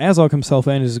 And Azog himself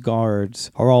and his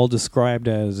guards are all described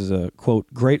as, quote,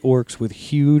 great orcs with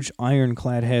huge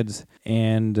ironclad heads,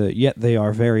 and yet they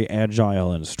are very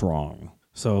agile and strong.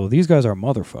 So these guys are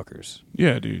motherfuckers.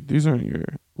 Yeah, dude. These aren't your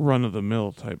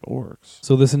run-of-the-mill type orcs.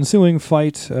 So in this ensuing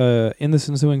fight,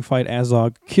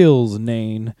 Azog kills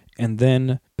Nain and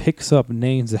then picks up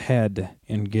Nain's head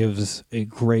and gives a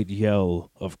great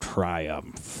yell of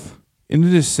triumph. And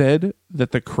it is said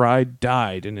that the cry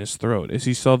died in his throat as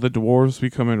he saw the dwarves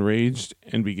become enraged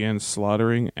and began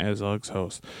slaughtering Azog's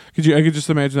host. I could just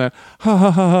imagine that, ha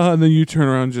ha ha ha, and then you turn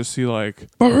around and just see like,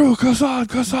 Baruch Kazad,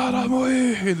 Kazad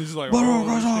Amoy, and it's just like, Baruch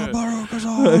Kazad, Baruch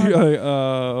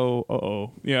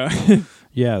Kazad. Yeah.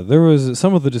 Yeah, there was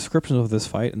some of the descriptions of this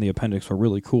fight in the appendix were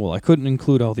really cool. I couldn't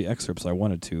include all the excerpts I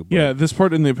wanted to. But Yeah, this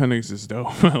part in the appendix is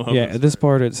dope. I love at this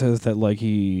part it says that like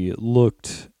he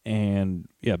looked and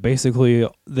basically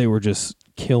they were just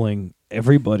killing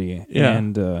everybody. Yeah.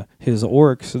 And his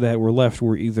orcs that were left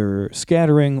were either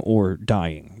scattering or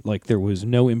dying. Like there was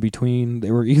no in between.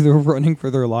 They were either running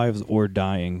for their lives or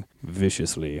dying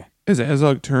viciously. As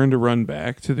Azog turned to run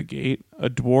back to the gate, a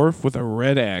dwarf with a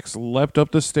red axe leapt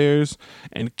up the stairs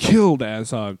and killed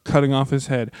Azog, cutting off his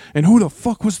head. And who the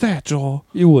fuck was that, Joel?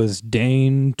 It was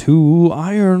Dane to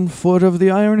Ironfoot of the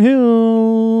Iron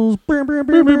Hills.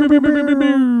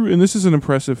 And this is an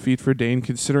impressive feat for Dane,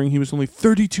 considering he was only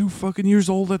 32 fucking years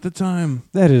old at the time.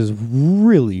 That is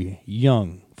really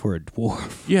young for a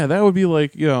dwarf. Yeah, that would be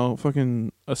like,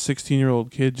 fucking a 16-year-old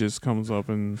kid just comes up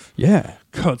and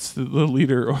cuts the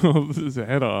leader of his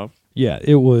head off. Yeah,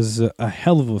 it was a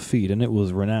hell of a feat, and it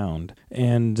was renowned.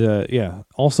 And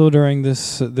also during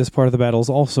this part of the battle is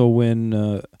also when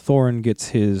Thorin gets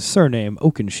his surname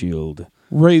Oakenshield.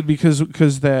 Right,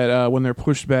 because that when they're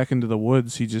pushed back into the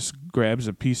woods, he just grabs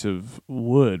a piece of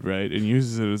wood, right, and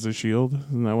uses it as a shield.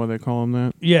 Isn't that why they call him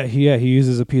that? Yeah, he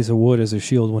uses a piece of wood as a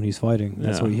shield when he's fighting.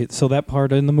 That's what he hits. So that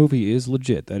part in the movie is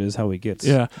legit. That is how he gets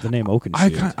the name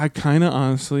Oakenshield. I kind of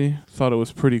honestly thought it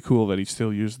was pretty cool that he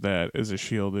still used that as a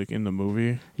shield like, in the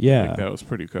movie. Yeah. Like, that was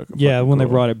pretty cool. Yeah, when they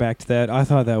brought it back to that, I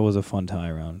thought that was a fun tie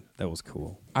around. That was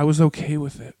cool. I was okay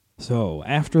with it. So,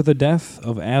 after the death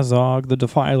of Azog the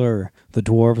Defiler, the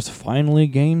dwarves finally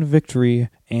gained victory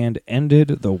and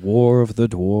ended the War of the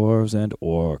Dwarves and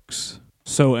Orcs.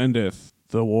 So endeth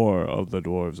the War of the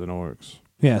Dwarves and Orcs.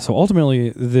 Yeah, so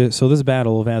ultimately, this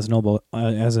battle of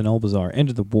Azanelbazar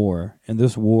ended the war, and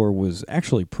this war was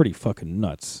actually pretty fucking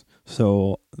nuts.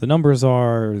 So the numbers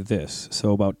are this.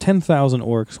 So about 10,000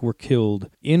 orcs were killed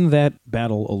in that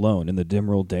battle alone in the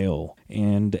Dimril Dale.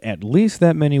 And at least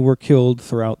that many were killed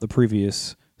throughout the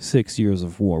previous 6 years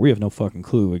of war. We have no fucking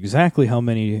clue exactly how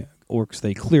many orcs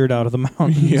they cleared out of the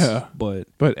mountains. Yeah.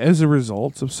 But as a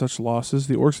result of such losses,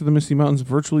 the orcs of the Misty Mountains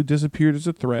virtually disappeared as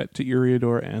a threat to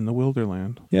Eriador and the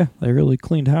Wilderland. Yeah, they really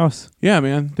cleaned house. Yeah,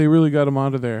 man. They really got them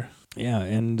out of there. Yeah,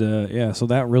 and so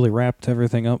that really wrapped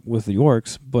everything up with the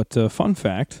orcs. But fun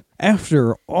fact,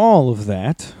 after all of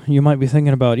that, you might be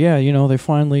thinking about, they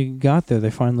finally got there. They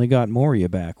finally got Moria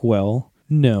back. Well,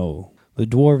 no. The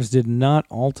dwarves did not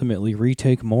ultimately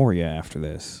retake Moria after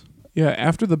this. Yeah,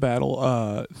 after the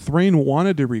battle, Thrain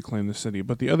wanted to reclaim the city,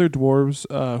 but the other dwarves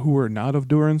who were not of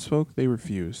Durin's folk, they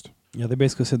refused. Yeah, they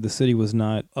basically said the city was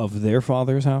not of their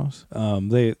father's house.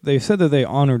 They said that they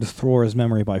honored Thror's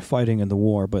memory by fighting in the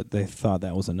war, but they thought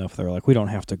that was enough. They were like, we don't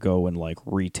have to go and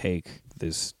retake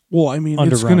this. Well, I mean,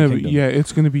 it's gonna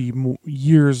be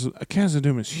years.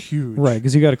 Khazad-dûm is huge, right?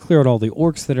 Because you got to clear out all the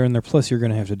orcs that are in there. Plus, you're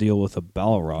gonna have to deal with the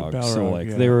Balrog.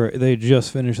 So they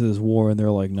just finished this war, and they're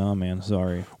like, nah, man,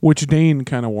 sorry. Which Dane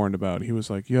kind of warned about. He was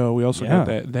like, yo, we also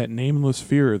got that nameless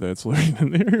fear that's lurking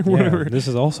in there. Whatever. This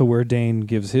is also where Dane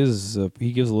gives his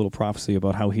he gives a little prophecy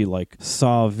about how he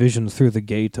saw a vision through the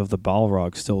gate of the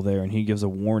Balrog still there, and he gives a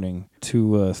warning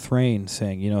to Thrain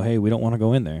saying, hey, we don't want to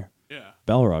go in there. Yeah,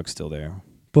 Balrog's still there.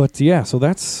 But so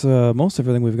that's most of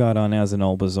everything we've got on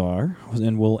Azanelbazar,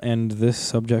 and we'll end this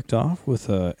subject off with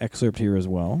an excerpt here as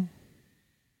well.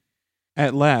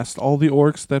 At last, all the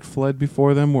orcs that fled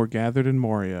before them were gathered in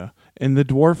Moria, and the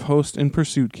dwarf host in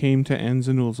pursuit came to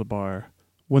Anzanulzabar.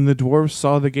 When the dwarves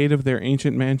saw the gate of their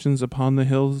ancient mansions upon the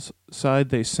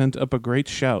hillside, they sent up a great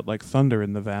shout like thunder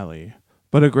in the valley.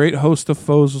 But a great host of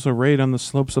foes was arrayed on the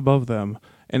slopes above them,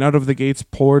 and out of the gates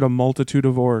poured a multitude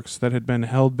of orcs that had been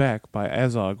held back by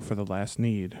Azog for the last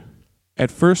need. At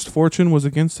first fortune was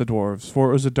against the dwarves, for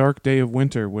it was a dark day of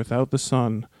winter without the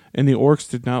sun, and the orcs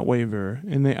did not waver,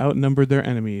 and they outnumbered their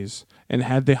enemies, and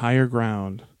had the higher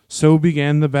ground. So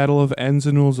began the battle of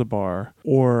Anzanulzabar,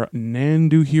 or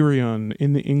Nanduhirion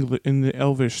in the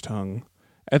Elvish tongue.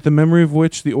 at the memory of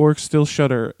which the orcs still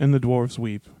shudder and the dwarves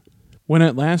weep. When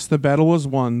at last the battle was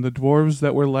won, the dwarves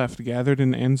that were left gathered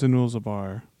in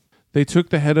Anzanulzabar. They took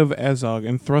the head of Azog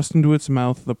and thrust into its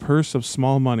mouth the purse of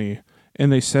small money,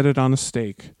 and they set it on a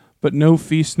stake. But no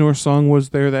feast nor song was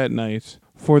there that night,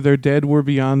 for their dead were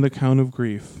beyond the count of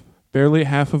grief. Barely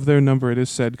half of their number, it is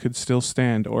said, could still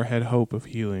stand or had hope of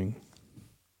healing.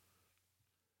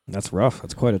 That's rough.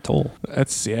 That's quite a toll.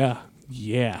 That's,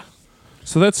 yeah.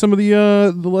 So that's some of the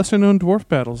lesser-known dwarf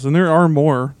battles, and there are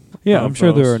more. Yeah, I'm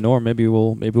sure there are more. Maybe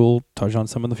we'll touch on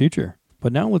some in the future.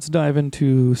 But now let's dive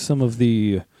into some of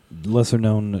the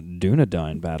lesser-known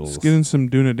Dunedain battles. Let's get in some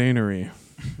Dunedanery.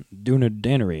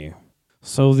 Dunedanery.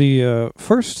 So the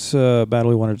first battle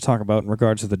we wanted to talk about in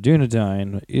regards to the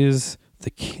Dunedain is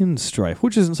the Kinstrife,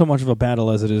 which isn't so much of a battle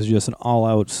as it is just an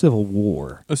all-out civil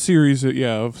war. A series,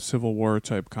 of Civil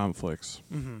War-type conflicts.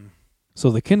 Mm-hmm. So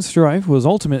the Kinstrife was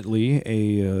ultimately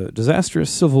a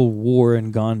disastrous civil war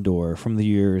in Gondor from the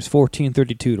years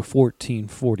 1432 to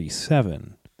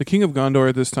 1447. The king of Gondor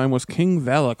at this time was King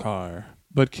Valakar.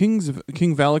 But King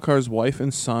Valakar's wife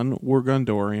and son were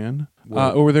Gondorian.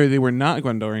 They were not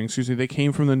Gondorian, excuse me. They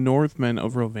came from the Northmen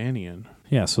of Rovanion.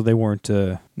 Yeah, so they weren't...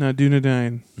 Not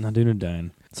Dunedain. Not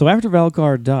Dunedain. So after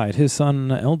Valakar died, his son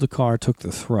Eldakar took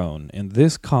the throne, and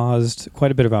this caused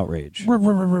quite a bit of outrage.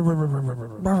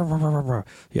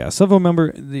 Yeah,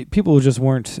 several people just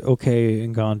weren't okay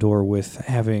in Gondor with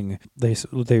having...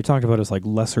 They talked about it as like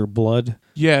lesser blood.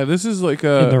 Yeah, this is like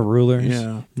in their rulers.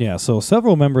 Yeah. Yeah, so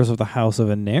several members of the House of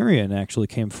Anarion actually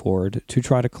came forward to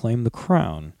try to claim the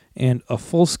crown, and a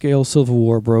full-scale civil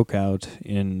war broke out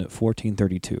in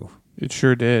 1432. It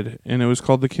sure did, and it was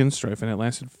called the Kinstrife, and it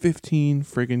lasted 15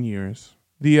 friggin' years.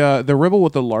 The rebel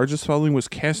with the largest following was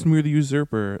Castamir the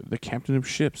Usurper, the captain of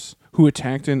ships, who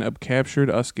attacked and captured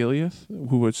Osgiliath,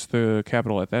 who was the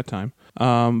capital at that time,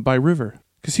 by river.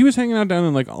 Because he was hanging out down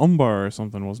in like Umbar or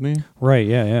something, wasn't he? Right,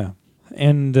 yeah.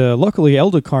 And luckily,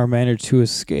 Eldakar managed to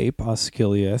escape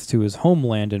Osgiliath to his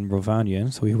homeland in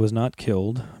Rovanion, so he was not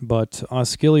killed. But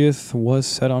Osgiliath was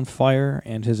set on fire,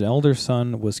 and his elder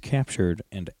son was captured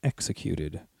and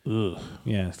executed. Ugh.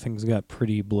 Yeah, things got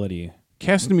pretty bloody.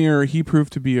 Castamir, he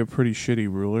proved to be a pretty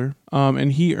shitty ruler,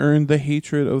 and he earned the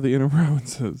hatred of the inner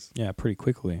provinces. Yeah, pretty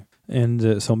quickly.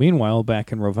 And so meanwhile,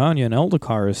 back in Rovanion,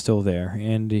 Eldakar is still there,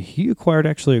 and he acquired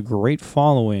actually a great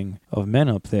following of men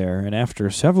up there, and after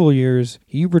several years,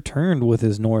 he returned with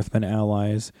his Northmen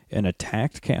allies and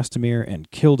attacked Castamir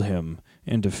and killed him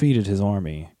and defeated his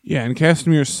army. Yeah, and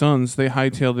Castamir's sons, they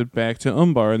hightailed it back to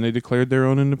Umbar, and they declared their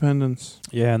own independence.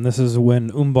 Yeah, and this is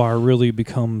when Umbar really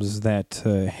becomes that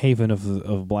haven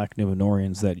of Black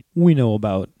Númenóreans that we know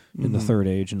about in the Third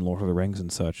Age and Lord of the Rings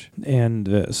and such.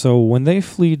 And so when they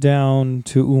flee down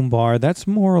to Umbar, that's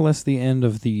more or less the end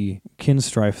of the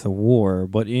Kinstrife, the war.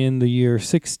 But in the year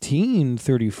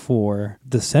 1634,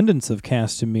 descendants of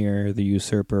Castamir the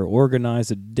Usurper organize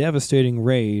a devastating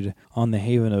raid on the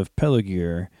haven of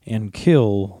Peligir and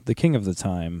kill the king of the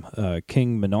time,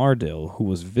 King Menardil, who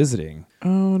was visiting.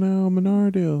 Oh no,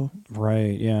 Menardil.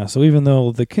 Right, yeah. So even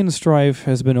though the Kinstrife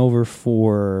has been over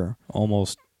for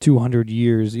almost 200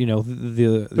 years,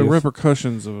 the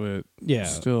repercussions of it,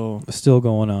 still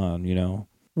going on,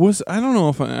 I don't know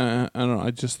if I don't know. I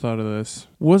just thought of this.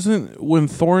 Wasn't when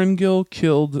Thorongil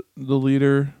killed the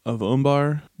leader of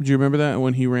Umbar? Do you remember that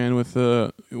when he ran with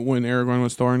when Aragorn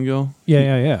was Thorongil?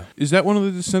 Yeah. Is that one of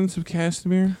the descendants of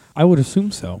Castamir? I would assume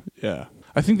so. Yeah.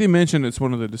 I think they mentioned it's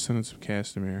one of the descendants of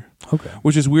Castamir. Okay.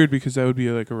 Which is weird because that would be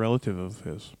like a relative of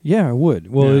his. Yeah, it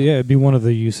would. Well, yeah it'd be one of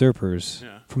the usurpers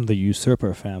from the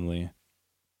usurper family.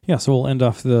 Yeah, so we'll end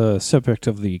off the subject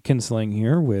of the kinslaying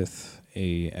here with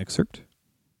a excerpt.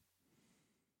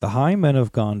 The high men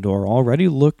of Gondor already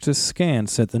looked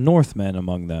askance at the Northmen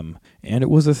among them, and it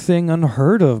was a thing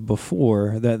unheard of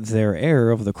before that their heir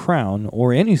of the crown,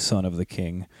 or any son of the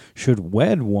king, should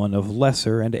wed one of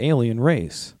lesser and alien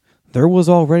race. There was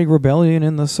already rebellion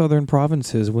in the southern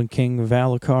provinces when King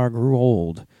Valakar grew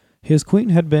old. His queen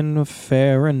had been a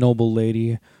fair and noble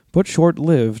lady, but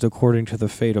short-lived according to the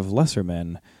fate of lesser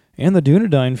men, and the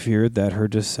Dunedain feared that her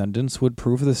descendants would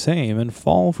prove the same and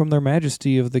fall from their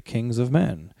majesty of the kings of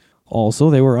men. Also,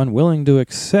 they were unwilling to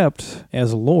accept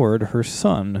as lord her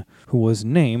son, who was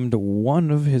named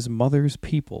one of his mother's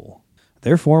people.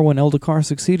 Therefore, when Eldakar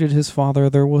succeeded his father,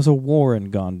 there was a war in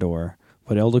Gondor.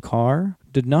 But Eldakar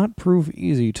did not prove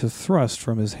easy to thrust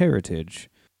from his heritage.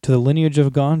 To the lineage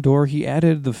of Gondor he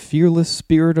added the fearless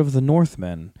spirit of the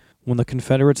Northmen. When the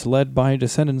Confederates led by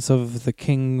descendants of the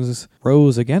kings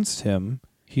rose against him,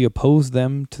 he opposed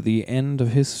them to the end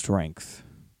of his strength.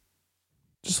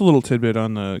 Just a little tidbit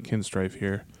on the Kinstrife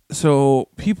here. So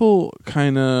people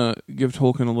kind of give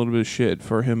Tolkien a little bit of shit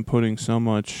for him putting so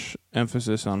much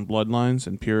emphasis on bloodlines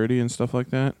and purity and stuff like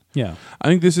that. Yeah. I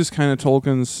think this is kind of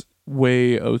Tolkien's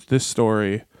way of this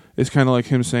story. It's kind of like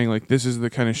him saying, like, this is the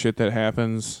kind of shit that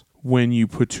happens when you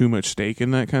put too much stake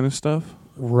in that kind of stuff.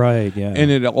 Right, yeah. And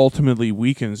it ultimately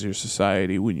weakens your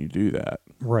society when you do that.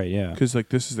 Right, yeah. Because, like,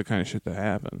 this is the kind of shit that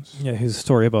happens. Yeah, his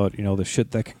story about, the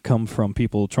shit that can come from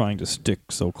people trying to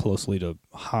stick so closely to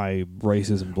high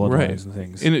races and bloodlines and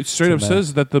things. And it straight up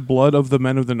says that the blood of the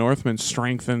men of the Northmen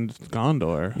strengthened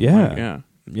Gondor. Yeah. Like,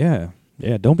 yeah.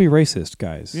 Yeah, don't be racist,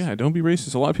 guys. Yeah, don't be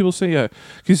racist. A lot of people say,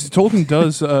 because Tolkien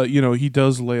does, he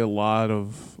does lay a lot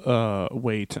of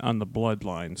weight on the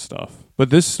bloodline stuff.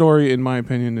 But this story, in my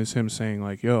opinion, is him saying,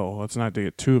 like, yo, let's not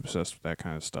get too obsessed with that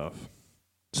kind of stuff.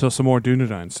 So some more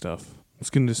Dunedain stuff. Let's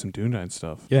get into some Dunedain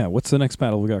stuff. Yeah, what's the next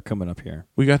battle we got coming up here?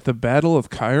 We got the Battle of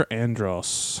Caer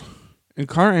Andros. And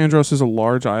Caer Andros is a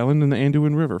large island in the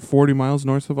Anduin River, 40 miles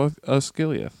north of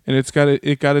Osgiliath. And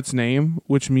it got its name,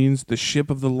 which means the ship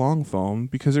of the long foam,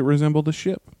 because it resembled a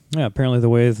ship. Yeah, apparently the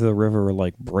way the river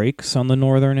breaks on the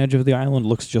northern edge of the island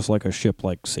looks just like a ship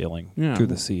sailing through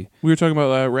the sea. We were talking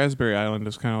about Raspberry Island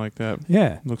is kind of like that.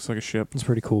 Yeah. Looks like a ship. It's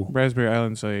pretty cool. Raspberry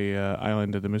Island's a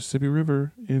island of the Mississippi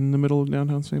River in the middle of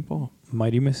downtown St. Paul.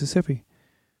 Mighty Mississippi.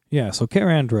 Yeah, so Caer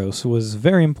Andros was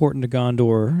very important to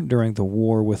Gondor during the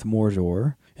war with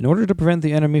Mordor. In order to prevent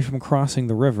the enemy from crossing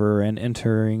the river and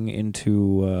entering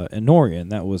into Anorion,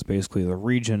 that was basically the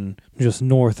region just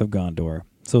north of Gondor.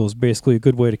 So it was basically a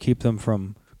good way to keep them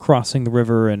from crossing the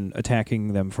river and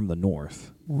attacking them from the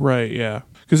north. Right, yeah.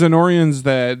 Because Anorion's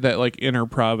that inner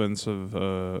province of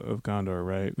Gondor,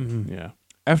 right? Mm-hmm. Yeah.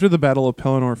 After the Battle of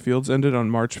Pelennor Fields ended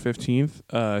on March 15th,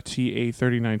 TA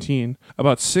 3019,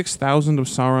 about 6,000 of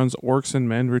Sauron's orcs and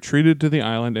men retreated to the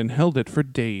island and held it for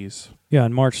days. Yeah,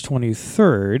 on March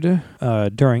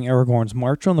 23rd, during Aragorn's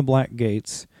march on the Black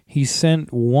Gates, he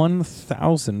sent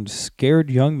 1,000 scared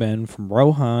young men from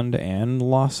Rohan and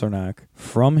Lossarnach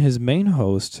from his main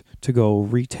host to go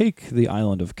retake the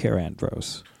island of Caer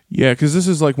Andros. Yeah, because this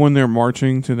is when they're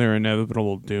marching to their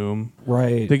inevitable doom.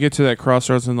 Right. They get to that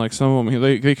crossroads and some of them,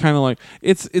 they kind of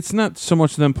it's not so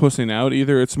much them pussing out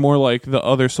either. It's more like the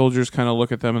other soldiers kind of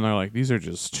look at them and they're like, these are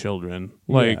just children.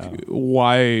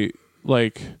 Why...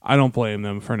 I don't blame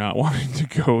them for not wanting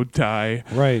to go die.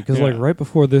 Right, because right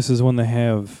before this is when they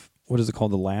have, what is it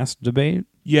called, the last debate?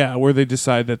 Yeah, where they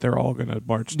decide that they're all going to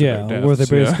march to their deaths. Where they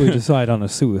basically decide on a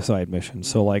suicide mission.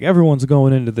 So, everyone's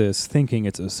going into this thinking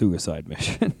it's a suicide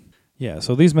mission. Yeah,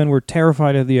 so these men were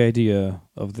terrified of the idea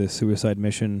of this suicide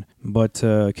mission, but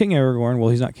King Aragorn, well,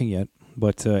 he's not king yet,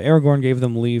 but Aragorn gave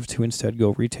them leave to instead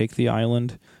go retake the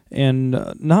island. And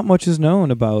not much is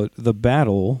known about the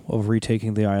battle of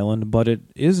retaking the island, but it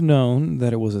is known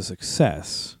that it was a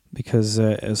success. Because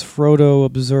as Frodo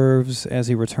observes as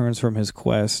he returns from his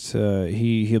quest,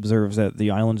 he observes that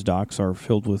the island's docks are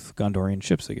filled with Gondorian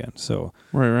ships again. So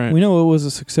right. We know it was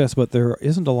a success, but there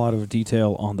isn't a lot of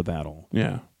detail on the battle.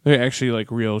 Yeah. They're actually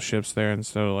real ships there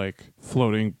instead of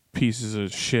floating pieces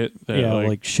of shit that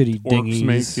shitty dinghies,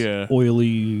 make,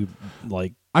 oily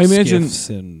I imagine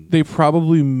and they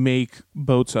probably make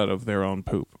boats out of their own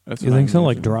poop. That's you think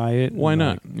so? Dry it? Why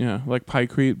not? Yeah, like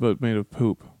Pykrete, but made of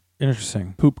poop.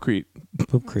 Interesting. Poopcrete.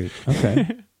 Poopcrete.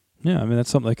 Okay. Yeah, I mean, that's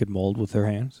something they could mold with their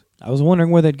hands. I was wondering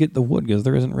where they'd get the wood, because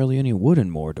there isn't really any wood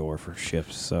in Mordor for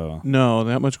ships, so... No,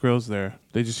 not much grows there.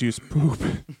 They just use poop.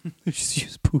 They just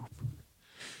use poop.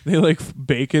 They,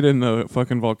 bake it in the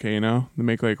fucking volcano. They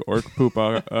make, orc poop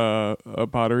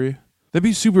pottery. That'd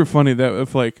be super funny that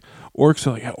if, orcs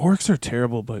are orcs are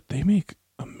terrible, but they make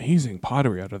amazing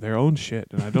pottery out of their own shit,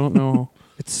 and I don't know...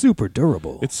 It's super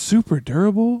durable. It's super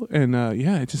durable, and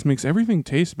it just makes everything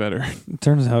taste better. It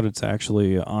turns out it's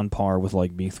actually on par with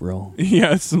Mithril.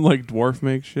 Yeah, it's some dwarf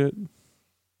make shit.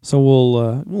 So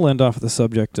we'll end off the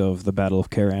subject of the Battle of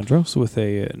Caer Andros with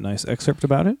a nice excerpt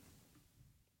about it.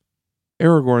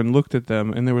 Aragorn looked at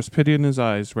them, and there was pity in his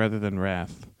eyes rather than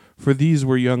wrath. For these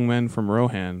were young men from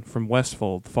Rohan, from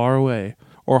Westfold, far away,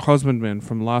 or husbandmen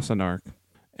from Lossarnach.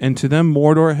 And to them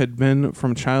Mordor had been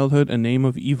from childhood a name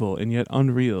of evil and yet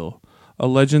unreal, a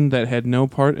legend that had no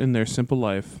part in their simple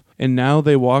life. And now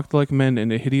they walked like men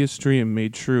in a hideous dream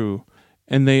made true,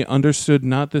 and they understood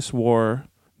not this war,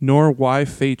 nor why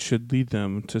fate should lead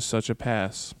them to such a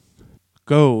pass.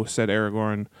 Go, said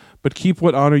Aragorn, but keep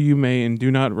what honor you may and do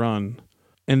not run.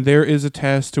 And there is a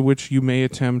task to which you may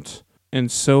attempt,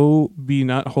 and so be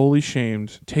not wholly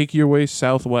shamed. Take your way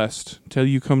southwest till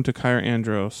you come to Caer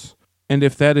Andros. And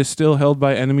if that is still held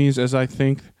by enemies as I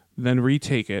think, then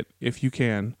retake it, if you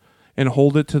can, and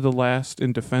hold it to the last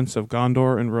in defense of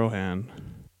Gondor and Rohan.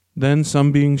 Then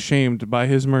some, being shamed by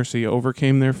his mercy,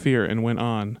 overcame their fear and went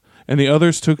on. And the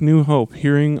others took new hope,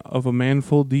 hearing of a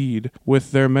manful deed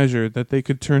with their measure that they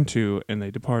could turn to, and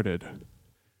they departed.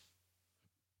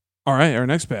 All right, our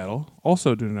next battle,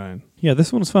 also Dunedain. Yeah,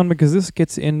 this one's fun because this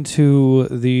gets into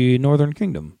the Northern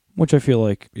Kingdom, which I feel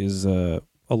like is a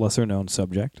lesser-known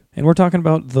subject. And we're talking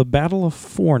about the Battle of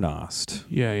Fornost.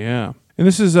 Yeah. And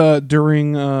this is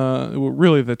during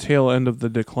really the tail end of the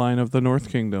decline of the North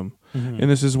Kingdom. Mm-hmm.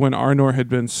 And this is when Arnor had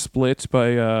been split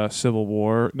by civil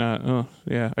war. I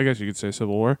guess you could say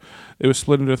civil war. It was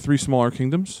split into 3 smaller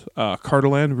kingdoms,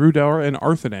 Cardolan, Rhudaur, and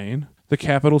Arthedain. The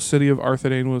capital city of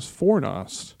Arthedain was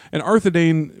Fornost. And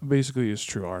Arthedain basically is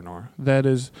true Arnor. That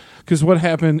is, because what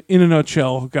happened, in a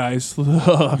nutshell, guys,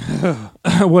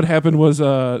 what happened was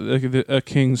a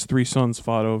king's 3 sons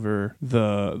fought over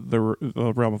the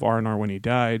realm of Arnor when he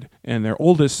died, and their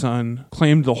oldest son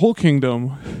claimed the whole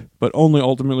kingdom, but only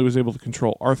ultimately was able to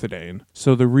control Arthedain.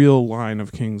 So the real line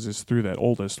of kings is through that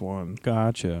oldest one.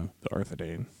 Gotcha. The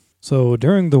Arthedain. So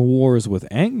during the wars with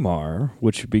Angmar,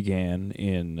 which began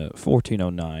in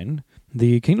 1409,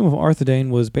 the kingdom of Arthedain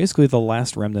was basically the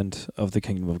last remnant of the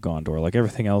kingdom of Gondor. Like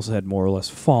everything else had more or less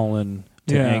fallen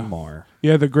to Angmar.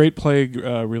 Yeah, the Great Plague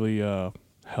really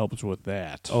helped with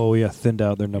that. Oh yeah, thinned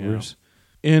out their numbers. Yeah.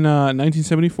 In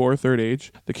 1974, Third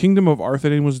Age, the kingdom of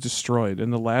Arthedain was destroyed,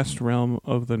 and the last realm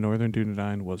of the northern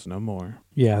Dunedain was no more.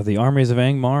 Yeah, the armies of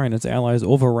Angmar and its allies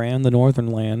overran the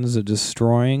northern lands,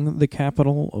 destroying the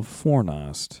capital of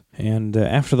Fornost. And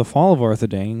after the fall of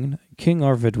Arthedain, King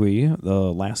Arvedui,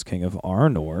 the last king of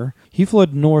Arnor, he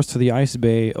fled north to the ice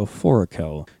bay of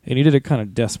Forakel, and he did it kind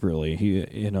of desperately.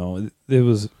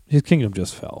 His kingdom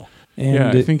just fell.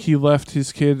 And I think he left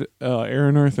his kid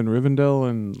Aranorth and Rivendell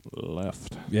and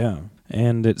left. Yeah,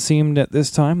 and it seemed at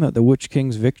this time that the Witch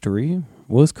King's victory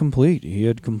was complete. He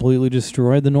had completely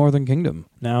destroyed the northern kingdom.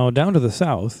 Now, down to the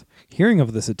south, hearing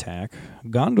of this attack,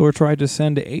 Gondor tried to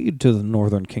send aid to the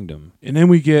northern kingdom. And then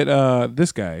we get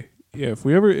this guy. Yeah, if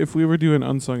we ever do an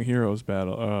Unsung Heroes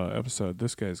battle episode,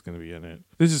 this guy's going to be in it.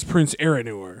 This is Prince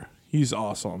Aranur. He's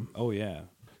awesome. Oh, yeah.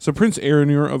 So Prince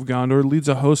Aranur of Gondor leads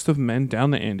a host of men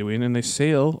down the Anduin, and they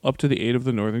sail up to the aid of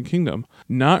the Northern Kingdom,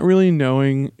 not really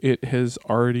knowing it has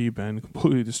already been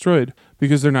completely destroyed,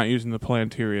 because they're not using the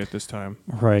Palantiri at this time.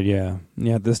 Right, yeah.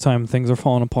 Yeah, this time things are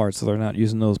falling apart, so they're not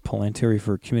using those Palantiri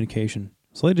for communication.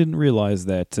 So they didn't realize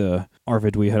that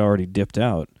Arvedui had already dipped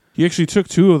out. He actually took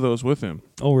 2 of those with him.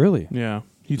 Oh, really? Yeah.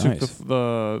 He took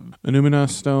the Anumina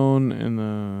stone and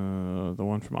the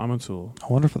one from Amantul. I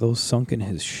wonder if those sunk in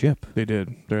his ship. They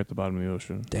did. They're at the bottom of the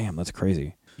ocean. Damn, that's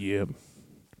crazy. Yep.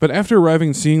 But after arriving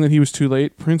and seeing that he was too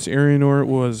late, Prince Aranur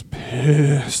was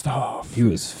pissed off. He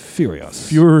was furious.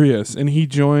 And he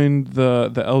joined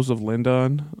the Elves of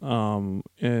Lindon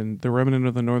and the remnant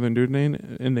of the Northern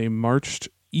Dunedain, and they marched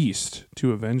east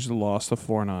to avenge the loss of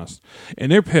Fornost.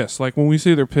 And they're pissed. Like, when we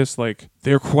say they're pissed, like,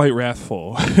 they're quite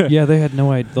wrathful. Yeah, they had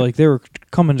no idea. Like, they were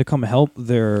coming to help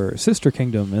their sister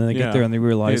kingdom, and they get there and they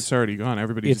realize it's already gone.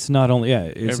 Everybody's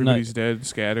dead,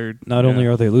 scattered. Not only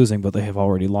are they losing, but they have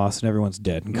already lost, and everyone's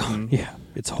dead and gone. Mm-hmm. Yeah,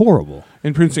 it's horrible.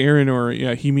 And Prince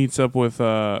Aranur, he meets up with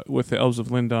the Elves of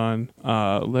Lindon,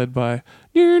 led by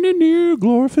near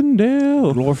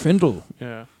Glorfindel. Glorfindel.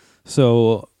 Yeah.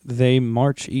 So they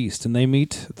march east, and they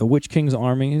meet the Witch King's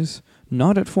armies,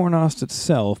 not at Fornost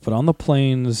itself, but on the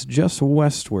plains just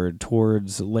westward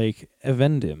towards Lake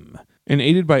Evendim. And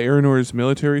aided by Aranur's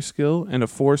military skill and a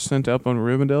force sent up on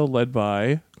Rivendell led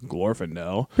by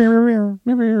Glorfindel,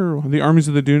 the armies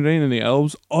of the Dunedain and the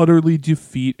Elves utterly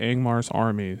defeat Angmar's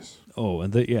armies. Oh,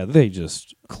 and they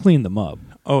just clean them up.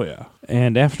 Oh, yeah.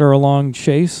 And after a long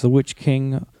chase, the Witch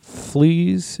King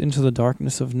flees into the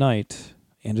darkness of night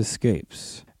and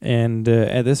escapes. And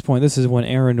at this point, this is when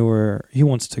Aranur, he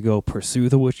wants to go pursue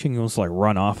the Witch King. He wants to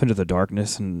run off into the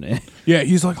darkness. And yeah,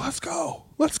 he's like, let's go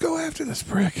after this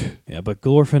prick. Yeah, but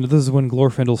Glorfindel, this is when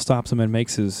Glorfindel stops him and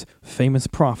makes his famous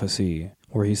prophecy,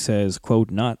 where he says,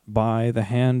 quote, "Not by the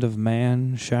hand of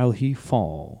man shall he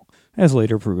fall," as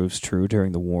later proves true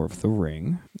during the War of the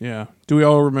Ring. Yeah. Do we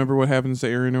all remember what happens to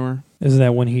Aranur? Isn't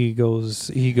that when he goes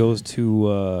to he goes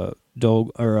to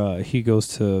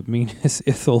Minas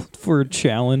Ithil for a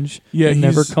challenge? Yeah, it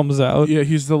never comes out. Yeah,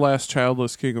 he's the last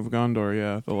childless king of Gondor.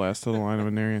 Yeah, the last of the line of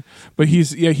Anarion. But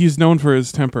he's known for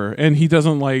his temper, and he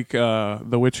doesn't like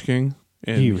the Witch King.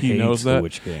 And he knows that. The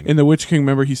Witch King. And the Witch King,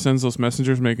 remember, he sends those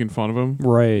messengers making fun of him.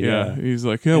 Right. Yeah. He's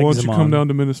like, why don't you come down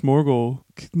to Minas Morgul?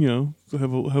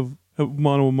 Have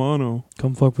mano a mano.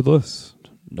 Come fuck with us.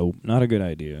 Nope, not a good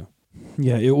idea.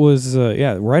 Yeah, it was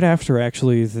right after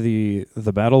actually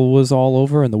the battle was all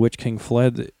over and the Witch King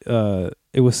fled.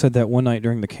 It was said that one night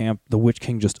during the camp, the Witch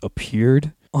King just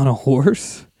appeared on a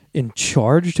horse and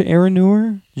charged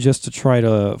Aranur just to try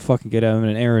to fucking get him.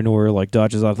 And Aranur like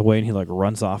dodges out of the way and he like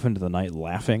runs off into the night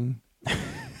laughing.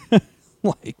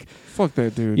 Like, fuck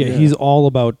that dude. yeah, he's all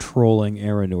about trolling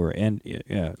Aranur, and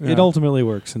it ultimately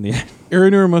works in the end.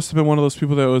 Aranur must have been one of those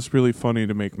people that was really funny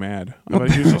to make mad.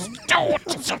 Like, he was just,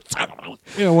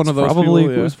 one of those probably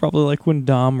people. Yeah. It was probably like when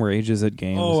Dom rages at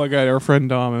games. Oh my god, our friend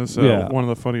Dom is Yeah. one of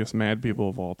the funniest mad people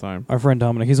of all time. Our friend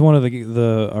Dominic, he's one of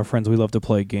our friends we love to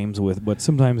play games with, but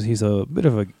sometimes he's a bit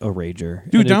of a rager.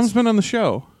 Dude, And Dom's been on the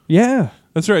show. Yeah.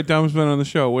 That's right. Dom's been on the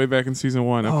show way back in season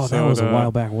 1. Oh, that was a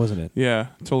while back, wasn't it? Yeah,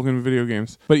 Tolkien video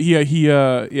games. But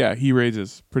he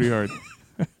rages pretty hard.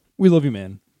 We love you,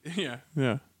 man. Yeah.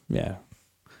 Yeah.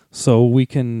 So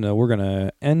we're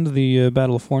gonna end the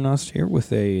Battle of Fornost here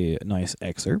with a nice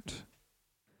excerpt.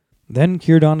 Then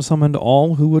Círdan summoned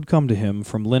all who would come to him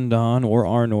from Lindon or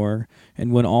Arnor,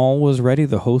 and when all was ready,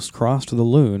 the host crossed the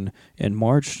Lune and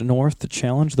marched north to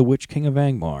challenge the Witch King of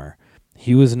Angmar.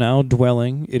 He was now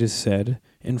dwelling, it is said,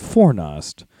 in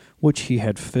Fornost, which he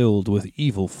had filled with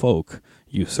evil folk,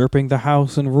 usurping the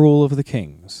house and rule of the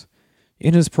kings.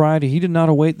 In his pride he did not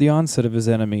await the onset of his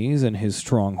enemies in his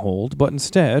stronghold, but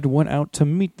instead went out to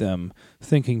meet them,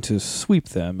 thinking to sweep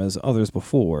them, as others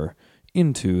before,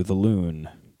 into the Lune.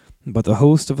 But the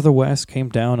host of the west came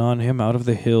down on him out of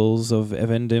the hills of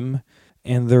Evendim,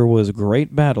 and there was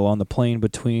great battle on the plain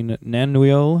between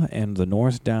Nanuil and the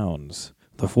North Downs.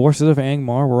 The forces of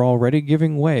Angmar were already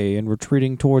giving way and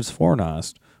retreating towards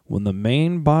Fornost, when the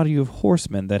main body of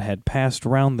horsemen that had passed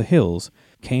round the hills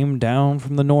came down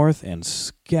from the north and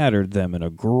scattered them in a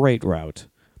great rout.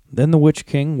 Then the Witch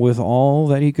King, with all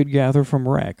that he could gather from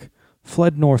wreck,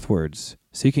 fled northwards,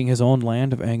 seeking his own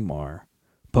land of Angmar.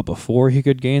 But before he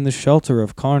could gain the shelter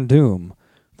of Carndum,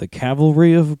 the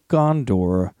cavalry of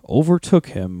Gondor overtook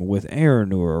him with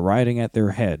Aranur riding at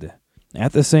their head.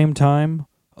 At the same time,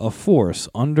 a force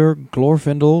under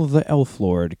Glorfindel the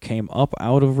Elf-Lord came up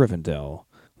out of Rivendell.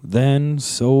 Then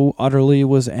so utterly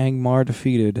was Angmar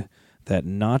defeated that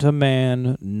not a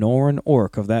man nor an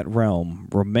orc of that realm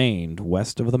remained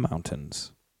west of the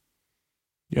mountains.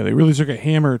 Yeah, they really took a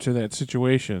hammer to that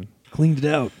situation. Cleaned it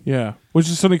out. Yeah, which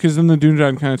is funny because then the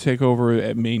Dunedain kind of take over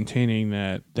at maintaining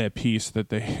that peace that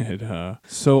they had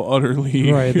so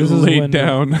utterly laid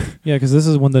down. Yeah, because this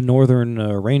is when the Northern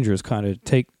Rangers kind of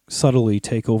subtly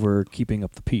take over keeping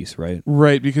up the peace, right?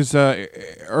 Right, because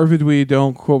Arvidui,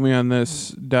 don't quote me on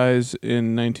this, dies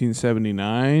in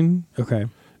 1979. Okay.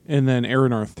 And then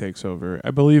Aranarth takes over.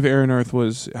 I believe Aranarth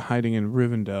was hiding in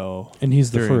Rivendell. And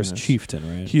he's the first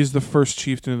chieftain, right? He is the first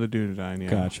chieftain of the Dunedain, yeah.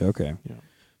 Gotcha, okay. Yeah.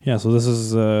 Yeah, so this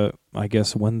is, I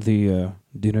guess, when the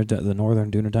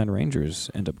Northern Dunedain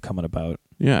Rangers end up coming about.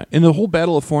 Yeah, and the whole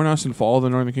Battle of Fornost and Fall of the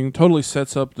Northern Kingdom totally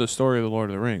sets up the story of the Lord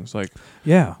of the Rings.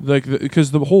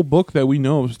 Because the whole book that we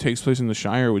know takes place in the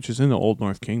Shire, which is in the Old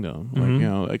North Kingdom.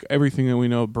 Mm-hmm. Like everything that we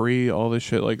know, Bree, all this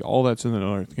shit, like all that's in the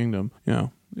North Kingdom.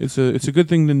 It's a good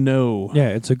thing to know. Yeah,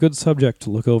 it's a good subject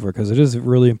to look over because it is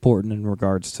really important in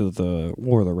regards to the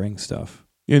War of the Rings stuff.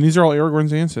 Yeah, and these are all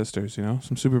Aragorn's ancestors,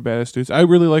 some super badass dudes. I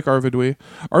really like Arvidui.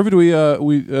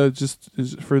 Arvidui, just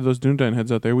for those Dunedain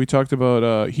heads out there, we talked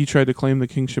about he tried to claim the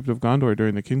kingship of Gondor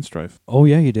during the King Strife. Oh,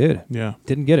 yeah, he did. Yeah.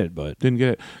 Didn't get it, but... Didn't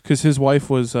get it. Because his wife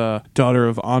was daughter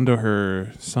of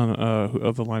Andohur, son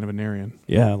of the line of Anarion.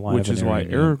 Yeah, which is why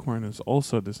Aragorn is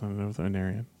also descendant of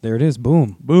Anarion. There it is.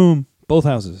 Boom. Boom. Both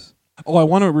houses. Oh, I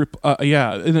want to...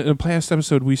 in a past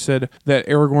episode, we said that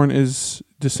Aragorn is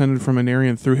descended from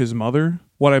Anarion through his mother.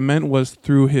 What I meant was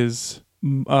through his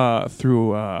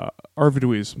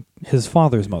Arvidui's, his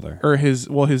father's mother, or his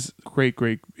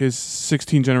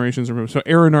 16 generations removed. So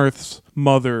Aranarth's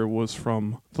mother was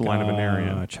from the line of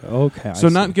Anarion. Okay, so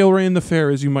not Gilraen the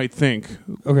Fair as you might think.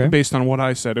 Okay, based on what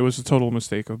I said, it was a total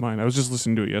mistake of mine. I was just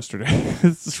listening to it yesterday.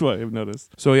 This is what I've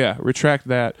noticed. So yeah, retract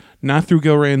that. Not through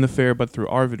Gilraen the Fair, but through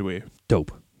Arvidui.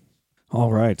 Dope. All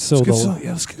right, so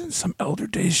let's get into some Elder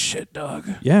Days shit, dog.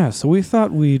 Yeah, so we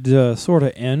thought we'd sort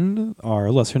of end our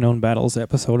Lesser Known Battles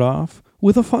episode off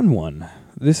with a fun one.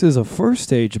 This is a first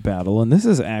stage battle, and this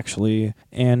is actually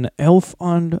an elf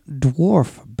on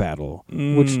dwarf battle,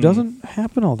 which doesn't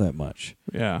happen all that much.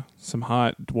 Yeah, some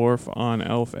hot dwarf on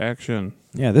elf action.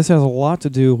 Yeah, this has a lot to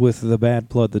do with the bad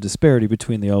blood, the disparity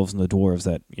between the elves and the dwarves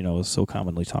that, is so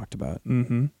commonly talked about.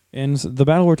 Mm-hmm. And the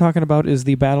battle we're talking about is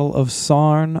the Battle of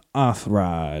Sarn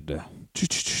Athrad.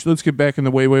 Let's get back in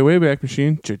the way back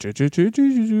machine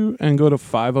and go to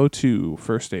 502,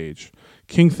 first stage.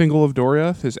 King Thingol of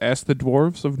Doriath has asked the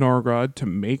dwarves of Norgrad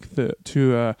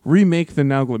to remake the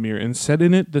Nauglamir and set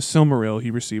in it the Silmaril he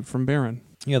received from Beren.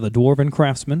 Yeah, the dwarven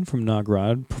craftsmen from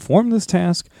Nograd performed this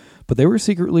task, but they were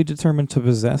secretly determined to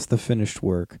possess the finished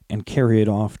work and carry it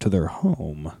off to their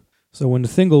home. So when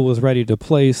Thingol was ready to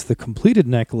place the completed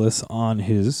necklace on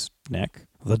his neck,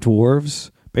 the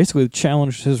dwarves basically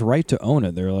challenged his right to own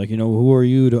it. They're like, who are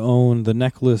you to own the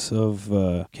necklace of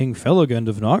King Felagund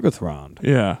of Nargothrond?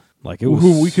 Yeah. Like it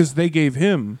was because they gave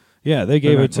him. Yeah, they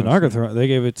gave it to Nargothrond. They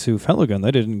gave it to Felagund. They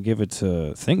didn't give it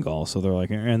to Thingol. So they're like,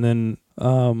 and then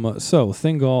so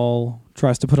Thingol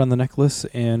tries to put on the necklace,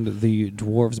 and the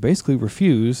dwarves basically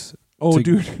refuse.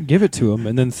 Give it to him,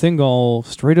 and then Thingol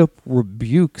straight up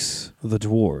rebukes the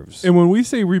dwarves. And when we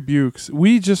say rebukes,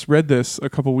 we just read this a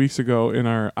couple weeks ago and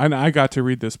I got to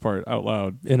read this part out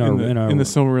loud in the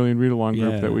Silmarillion read-along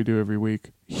group that we do every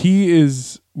week. He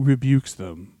rebukes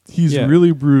them. He's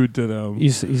really rude to them. He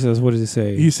says, what does he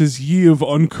say? He says, "Ye of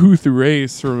uncouth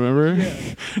race," remember?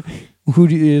 Yeah. Who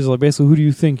do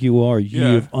you think you are,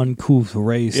 ye of uncouth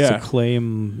race, to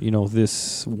claim,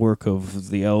 this work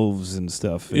of the elves and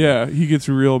stuff? Yeah, he gets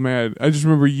real mad. I just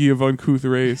remember ye of uncouth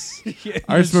race.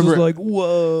 I just remember like,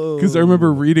 whoa. Because I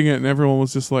remember reading it and everyone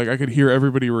was just like, I could hear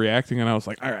everybody reacting and I was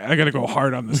like, all right, I got to go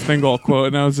hard on this Thingol quote.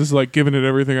 And I was just like giving it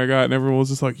everything I got and everyone was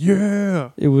just like, yeah.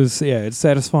 It's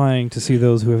satisfying to see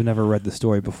those who have never read the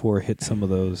story before hit some of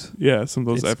those. Yeah, some of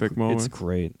those epic moments. It's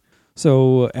great.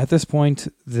 So at this point,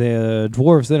 the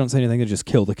dwarves, they don't say anything. They just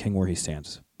kill the king where he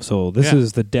stands. So this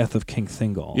is the death of King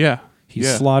Thingol. Yeah.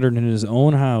 He's slaughtered in his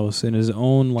own house, in his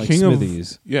own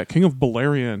smithies. King of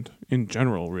Beleriand in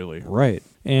general, really. Right.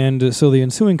 And so the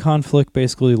ensuing conflict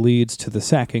basically leads to the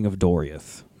sacking of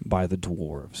Doriath by the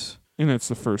dwarves. And that's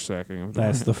the first sacking of Doriath.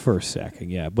 That's the first sacking,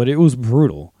 yeah. But it was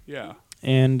brutal. Yeah.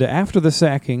 And after the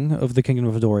sacking of the kingdom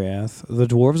of Doriath, the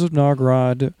dwarves of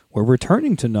Nograd were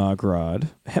returning to Nograd,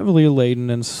 heavily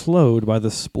laden and slowed by the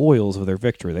spoils of their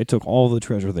victory. They took all the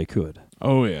treasure they could.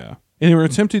 Oh, yeah. And they were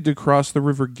attempting to cross the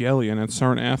river Gallion at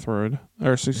Sarn Athrad,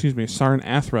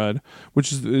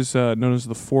 which is known as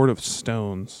the Ford of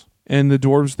Stones. And the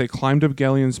dwarves, they climbed up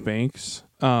Gallion's banks,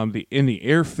 in the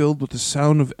air filled with the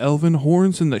sound of elven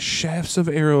horns and the shafts of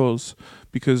arrows.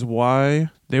 Because why?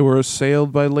 They were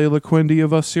assailed by Layla Quendi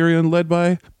of Osirion, led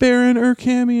by Baron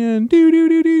Urkamion.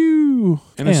 Do.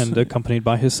 And accompanied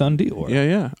by his son Dior.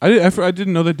 Yeah. I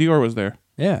didn't know that Dior was there.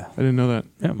 Yeah. I didn't know that.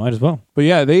 Yeah, might as well. But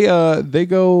yeah, they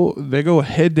go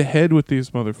head to head with these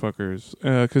motherfuckers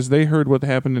because they heard what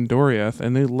happened in Doriath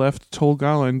and they left Tol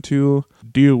Galen to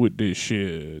deal with this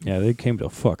shit. Yeah, they came to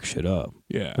fuck shit up.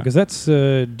 Yeah. Because that's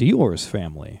Dior's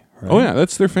family. Right? Oh yeah,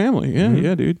 that's their family. Yeah,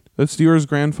 yeah, dude. That's Dior's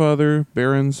grandfather,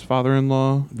 Baron's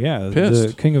father-in-law. Yeah, Pissed.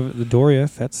 The king of the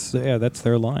Doriath. That's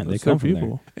their line. That's they come from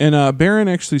people. There. And Baron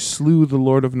actually slew the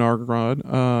Lord of Nargrad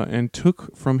and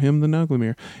took from him the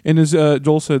Nauglamir. And as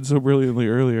Joel said so brilliantly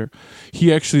earlier,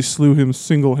 he actually slew him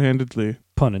single-handedly.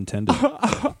 Pun intended.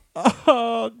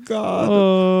 Oh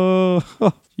God!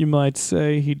 You might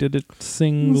say he did it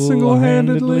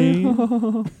single-handedly.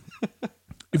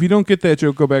 If you don't get that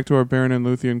joke, go back to our Baron and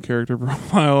Luthien character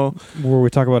profile. Where we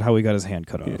talk about how he got his hand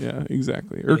cut off. Yeah,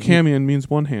 exactly. Urkamion means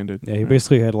one-handed. Yeah, he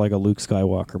basically had like a Luke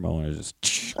Skywalker moment.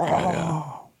 Just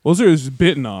Well, it was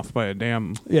bitten off by a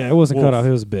damn it wasn't wolf. cut off.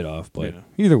 It was bit off, but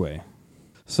either way.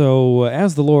 So,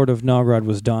 as the Lord of Nograd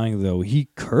was dying, though, he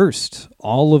cursed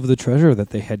all of the treasure that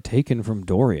they had taken from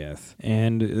Doriath,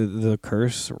 and the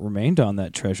curse remained on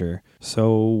that treasure.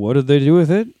 So, what did they do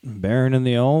with it? Baron and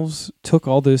the elves took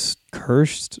all this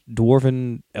cursed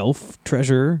dwarven elf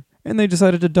treasure, and they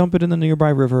decided to dump it in the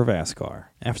nearby river of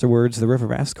Askar. Afterwards, the river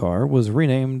of Askar was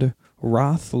renamed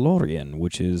Rathlorien,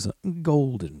 which is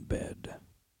Golden Bed.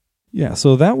 Yeah,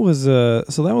 so that was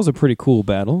a pretty cool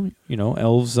battle.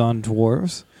 Elves on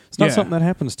dwarves. It's not something that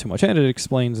happens too much, and it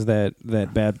explains that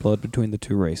bad blood between the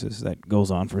two races that goes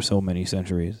on for so many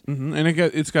centuries. Mm-hmm. And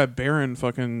it's got Baron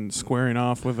fucking squaring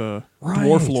off with a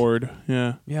dwarf lord.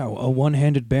 Yeah, a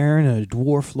one-handed Baron and a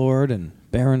dwarf lord, and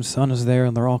Baron's son is there,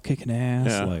 and they're all kicking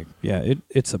ass.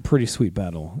 It's a pretty sweet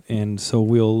battle, and so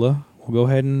we'll go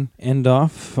ahead and end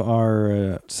off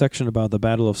our section about the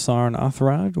Battle of Sarn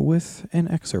Athrad with an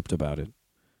excerpt about it.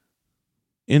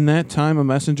 In that time a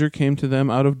messenger came to them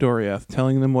out of Doriath,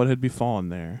 telling them what had befallen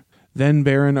there. Then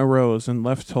Baron arose and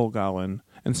left Tol Galen,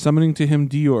 and summoning to him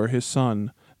Dior his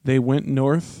son, they went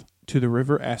north to the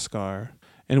river Askar,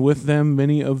 and with them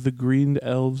many of the green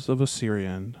elves of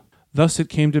Osirion. Thus it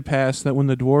came to pass that when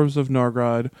the dwarves of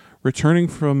Nargrad, returning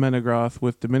from Menegroth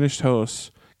with diminished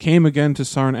hosts, came again to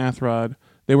Sarn Athrad,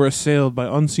 they were assailed by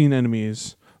unseen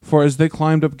enemies. For as they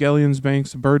climbed up Gallion's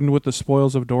banks burdened with the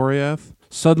spoils of Doriath,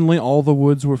 Suddenly all the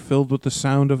woods were filled with the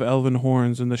sound of elven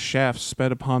horns, and the shafts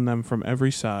sped upon them from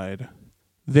every side.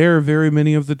 There very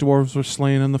many of the dwarves were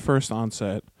slain in the first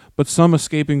onset, but some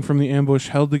escaping from the ambush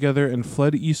held together and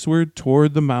fled eastward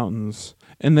toward the mountains,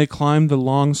 and they climbed the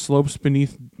long slopes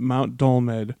beneath Mount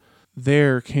Dulmed.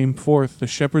 There came forth the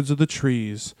shepherds of the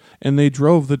trees, and they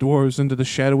drove the dwarves into the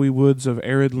shadowy woods of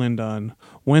arid Lindon,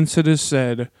 whence it is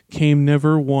said, came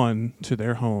never one to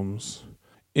their homes.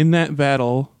 In that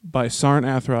battle, by Sarn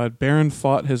Athrod, Baron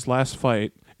fought his last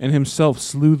fight, and himself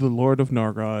slew the Lord of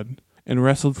Nargod, and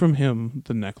wrestled from him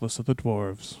the necklace of the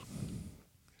dwarves.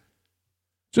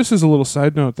 Just as a little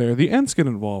side note there, the Ents get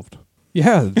involved.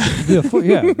 Yeah,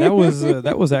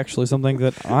 that was actually something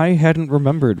that I hadn't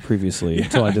remembered previously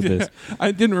until I did this.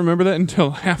 I didn't remember that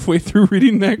until halfway through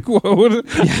reading that quote.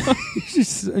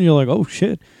 And you're like, oh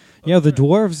shit. Yeah, the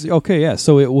dwarves. Okay, yeah.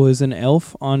 So it was an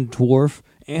elf on dwarf,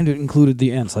 and it included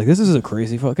the Ents. Like, this is a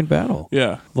crazy fucking battle.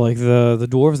 Yeah. Like, the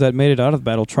dwarves that made it out of the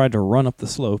battle tried to run up the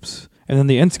slopes, and then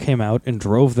the Ents came out and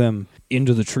drove them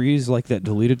into the trees, like that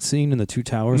deleted scene in the Two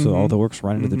Towers, so all the orcs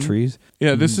run into the trees.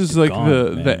 Yeah, this is like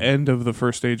Gone, the end of the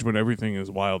first stage when everything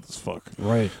is wild as fuck.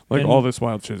 Right. Like, And all this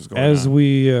wild shit is going on. as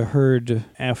we heard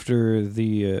after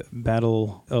the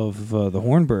battle of the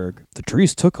Hornburg, the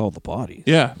trees took all the bodies.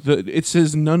 Yeah, it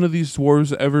says none of these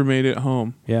dwarves ever made it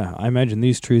home. Yeah, I imagine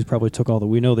these trees probably took all the...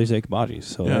 We know they take bodies,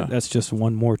 so Yeah. that's just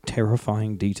one more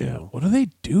terrifying Yeah. detail. What do they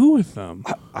do with them?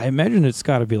 I imagine it's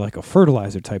got to be like a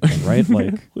fertilizer type thing, right?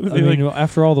 Like, What do I they, mean,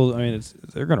 after all those... I mean,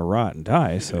 they're going to rot and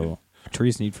die, so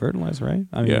trees need fertilizer, right?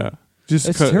 I mean, Yeah. Just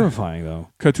it's terrifying, though.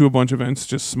 cut to a bunch of Ents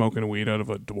just smoking weed out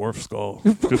of a dwarf skull.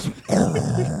 Just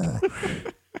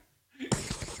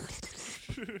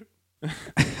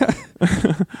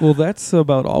Well, that's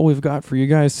about all we've got for you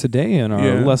guys today in our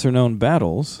Yeah. lesser-known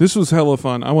battles. This was hella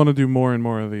fun. I want to do more and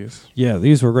more of these. Yeah,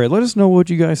 these were great. Let us know what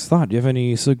you guys thought. Do you have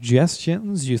any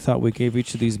suggestions? You thought we gave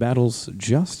each of these battles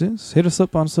justice? Hit us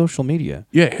up on social media.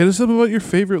 Yeah, hit us up about your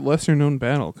favorite lesser known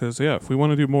battle, because, yeah, if we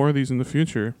want to do more of these in the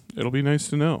future, it'll be nice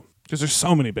to know. Because there's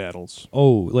so many battles.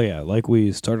 Oh, yeah, like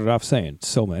we started off saying,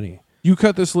 so many. You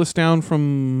cut this list down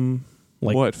from,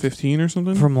 Like 15 or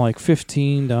something? From like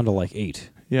 15 down to like 8.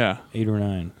 Yeah, 8 or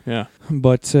 9. yeah.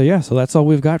 But yeah, so that's all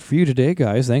we've got for you today,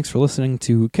 guys. Thanks for listening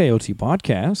to KOT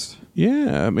Podcast.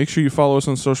 Yeah, make sure you follow us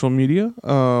on social media,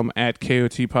 at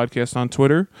KOT Podcast on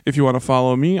Twitter. If you want to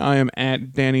follow me, I am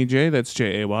at Danny J, that's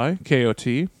Jay,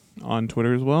 KOT, on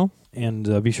Twitter as well.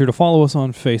 And be sure to follow us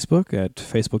on Facebook at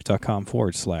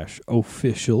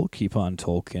facebook.com/official Keep On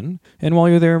Tolkien. And while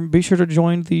you're there, be sure to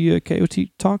join the KOT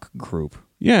Talk group.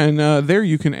 Yeah, and there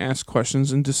you can ask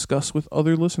questions and discuss with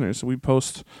other listeners. So we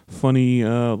post funny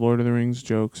Lord of the Rings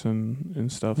jokes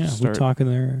and stuff. Yeah, we're talking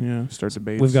there. Yeah, start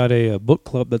debates. We've got a book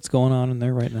club that's going on in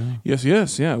there right now.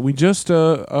 Yes, yeah. We just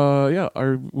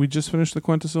we just finished the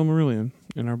Quenta Silmarillion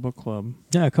in our book club.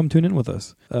 Yeah, come tune in with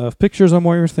us. If pictures are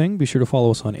more your thing, be sure to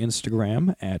follow us on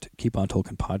Instagram at Keep On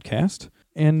Tolkien Podcast.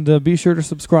 And be sure to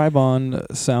subscribe on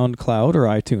SoundCloud or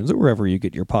iTunes or wherever you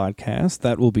get your podcast.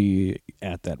 That will be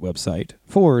at that website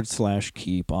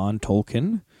 /Keep On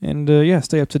Tolkien. And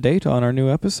stay up to date on our new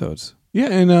episodes. Yeah,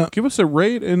 and give us a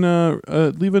rate and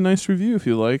leave a nice review if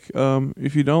you like.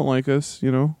 If you don't like us,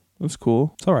 that's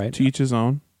cool. It's all right. To each his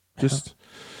own. Just,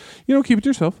 keep it to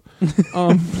yourself.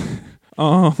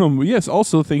 Yes,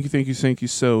 also thank you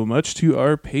so much to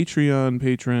our Patreon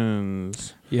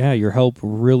patrons. Yeah, your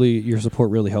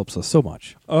support really helps us so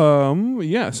much.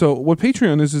 So what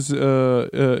Patreon is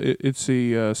it's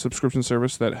a subscription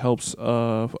service that helps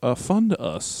fund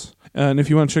us. And if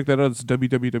you want to check that out, it's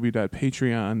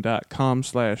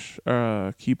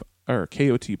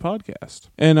www.patreon.com/KOT podcast.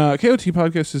 And KOT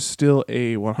podcast is still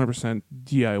a 100%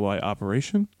 DIY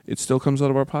operation. It still comes out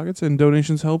of our pockets, and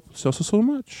donations help so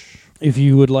much. If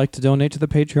you would like to donate to the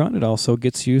Patreon, it also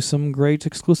gets you some great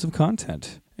exclusive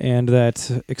content. And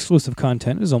that exclusive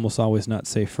content is almost always not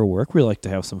safe for work. We like to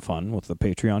have some fun with the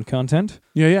Patreon content.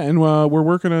 Yeah, and we're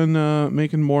working on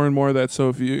making more and more of that. So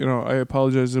if I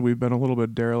apologize that we've been a little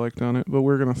bit derelict on it, but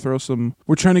we're gonna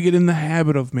we're trying to get in the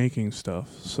habit of making stuff.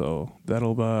 So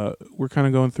we're kind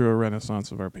of going through a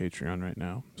renaissance of our Patreon right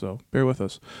now. So bear with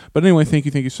us. But anyway, thank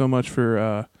you so much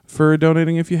for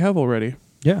donating if you have already.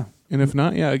 Yeah. And if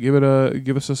not, give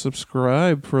us a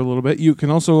subscribe for a little bit. You can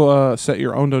also set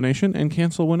your own donation and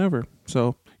cancel whenever.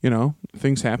 So,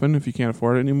 things happen. If you can't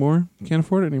afford it anymore, you can't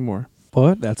afford it anymore.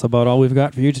 But that's about all we've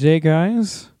got for you today,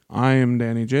 guys. I am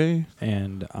Danny J.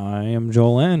 And I am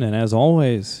Joel N. And as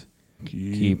always,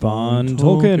 keep on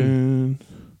Tolkien.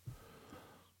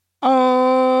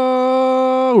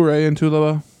 Oh, Ray and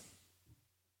Tulaba.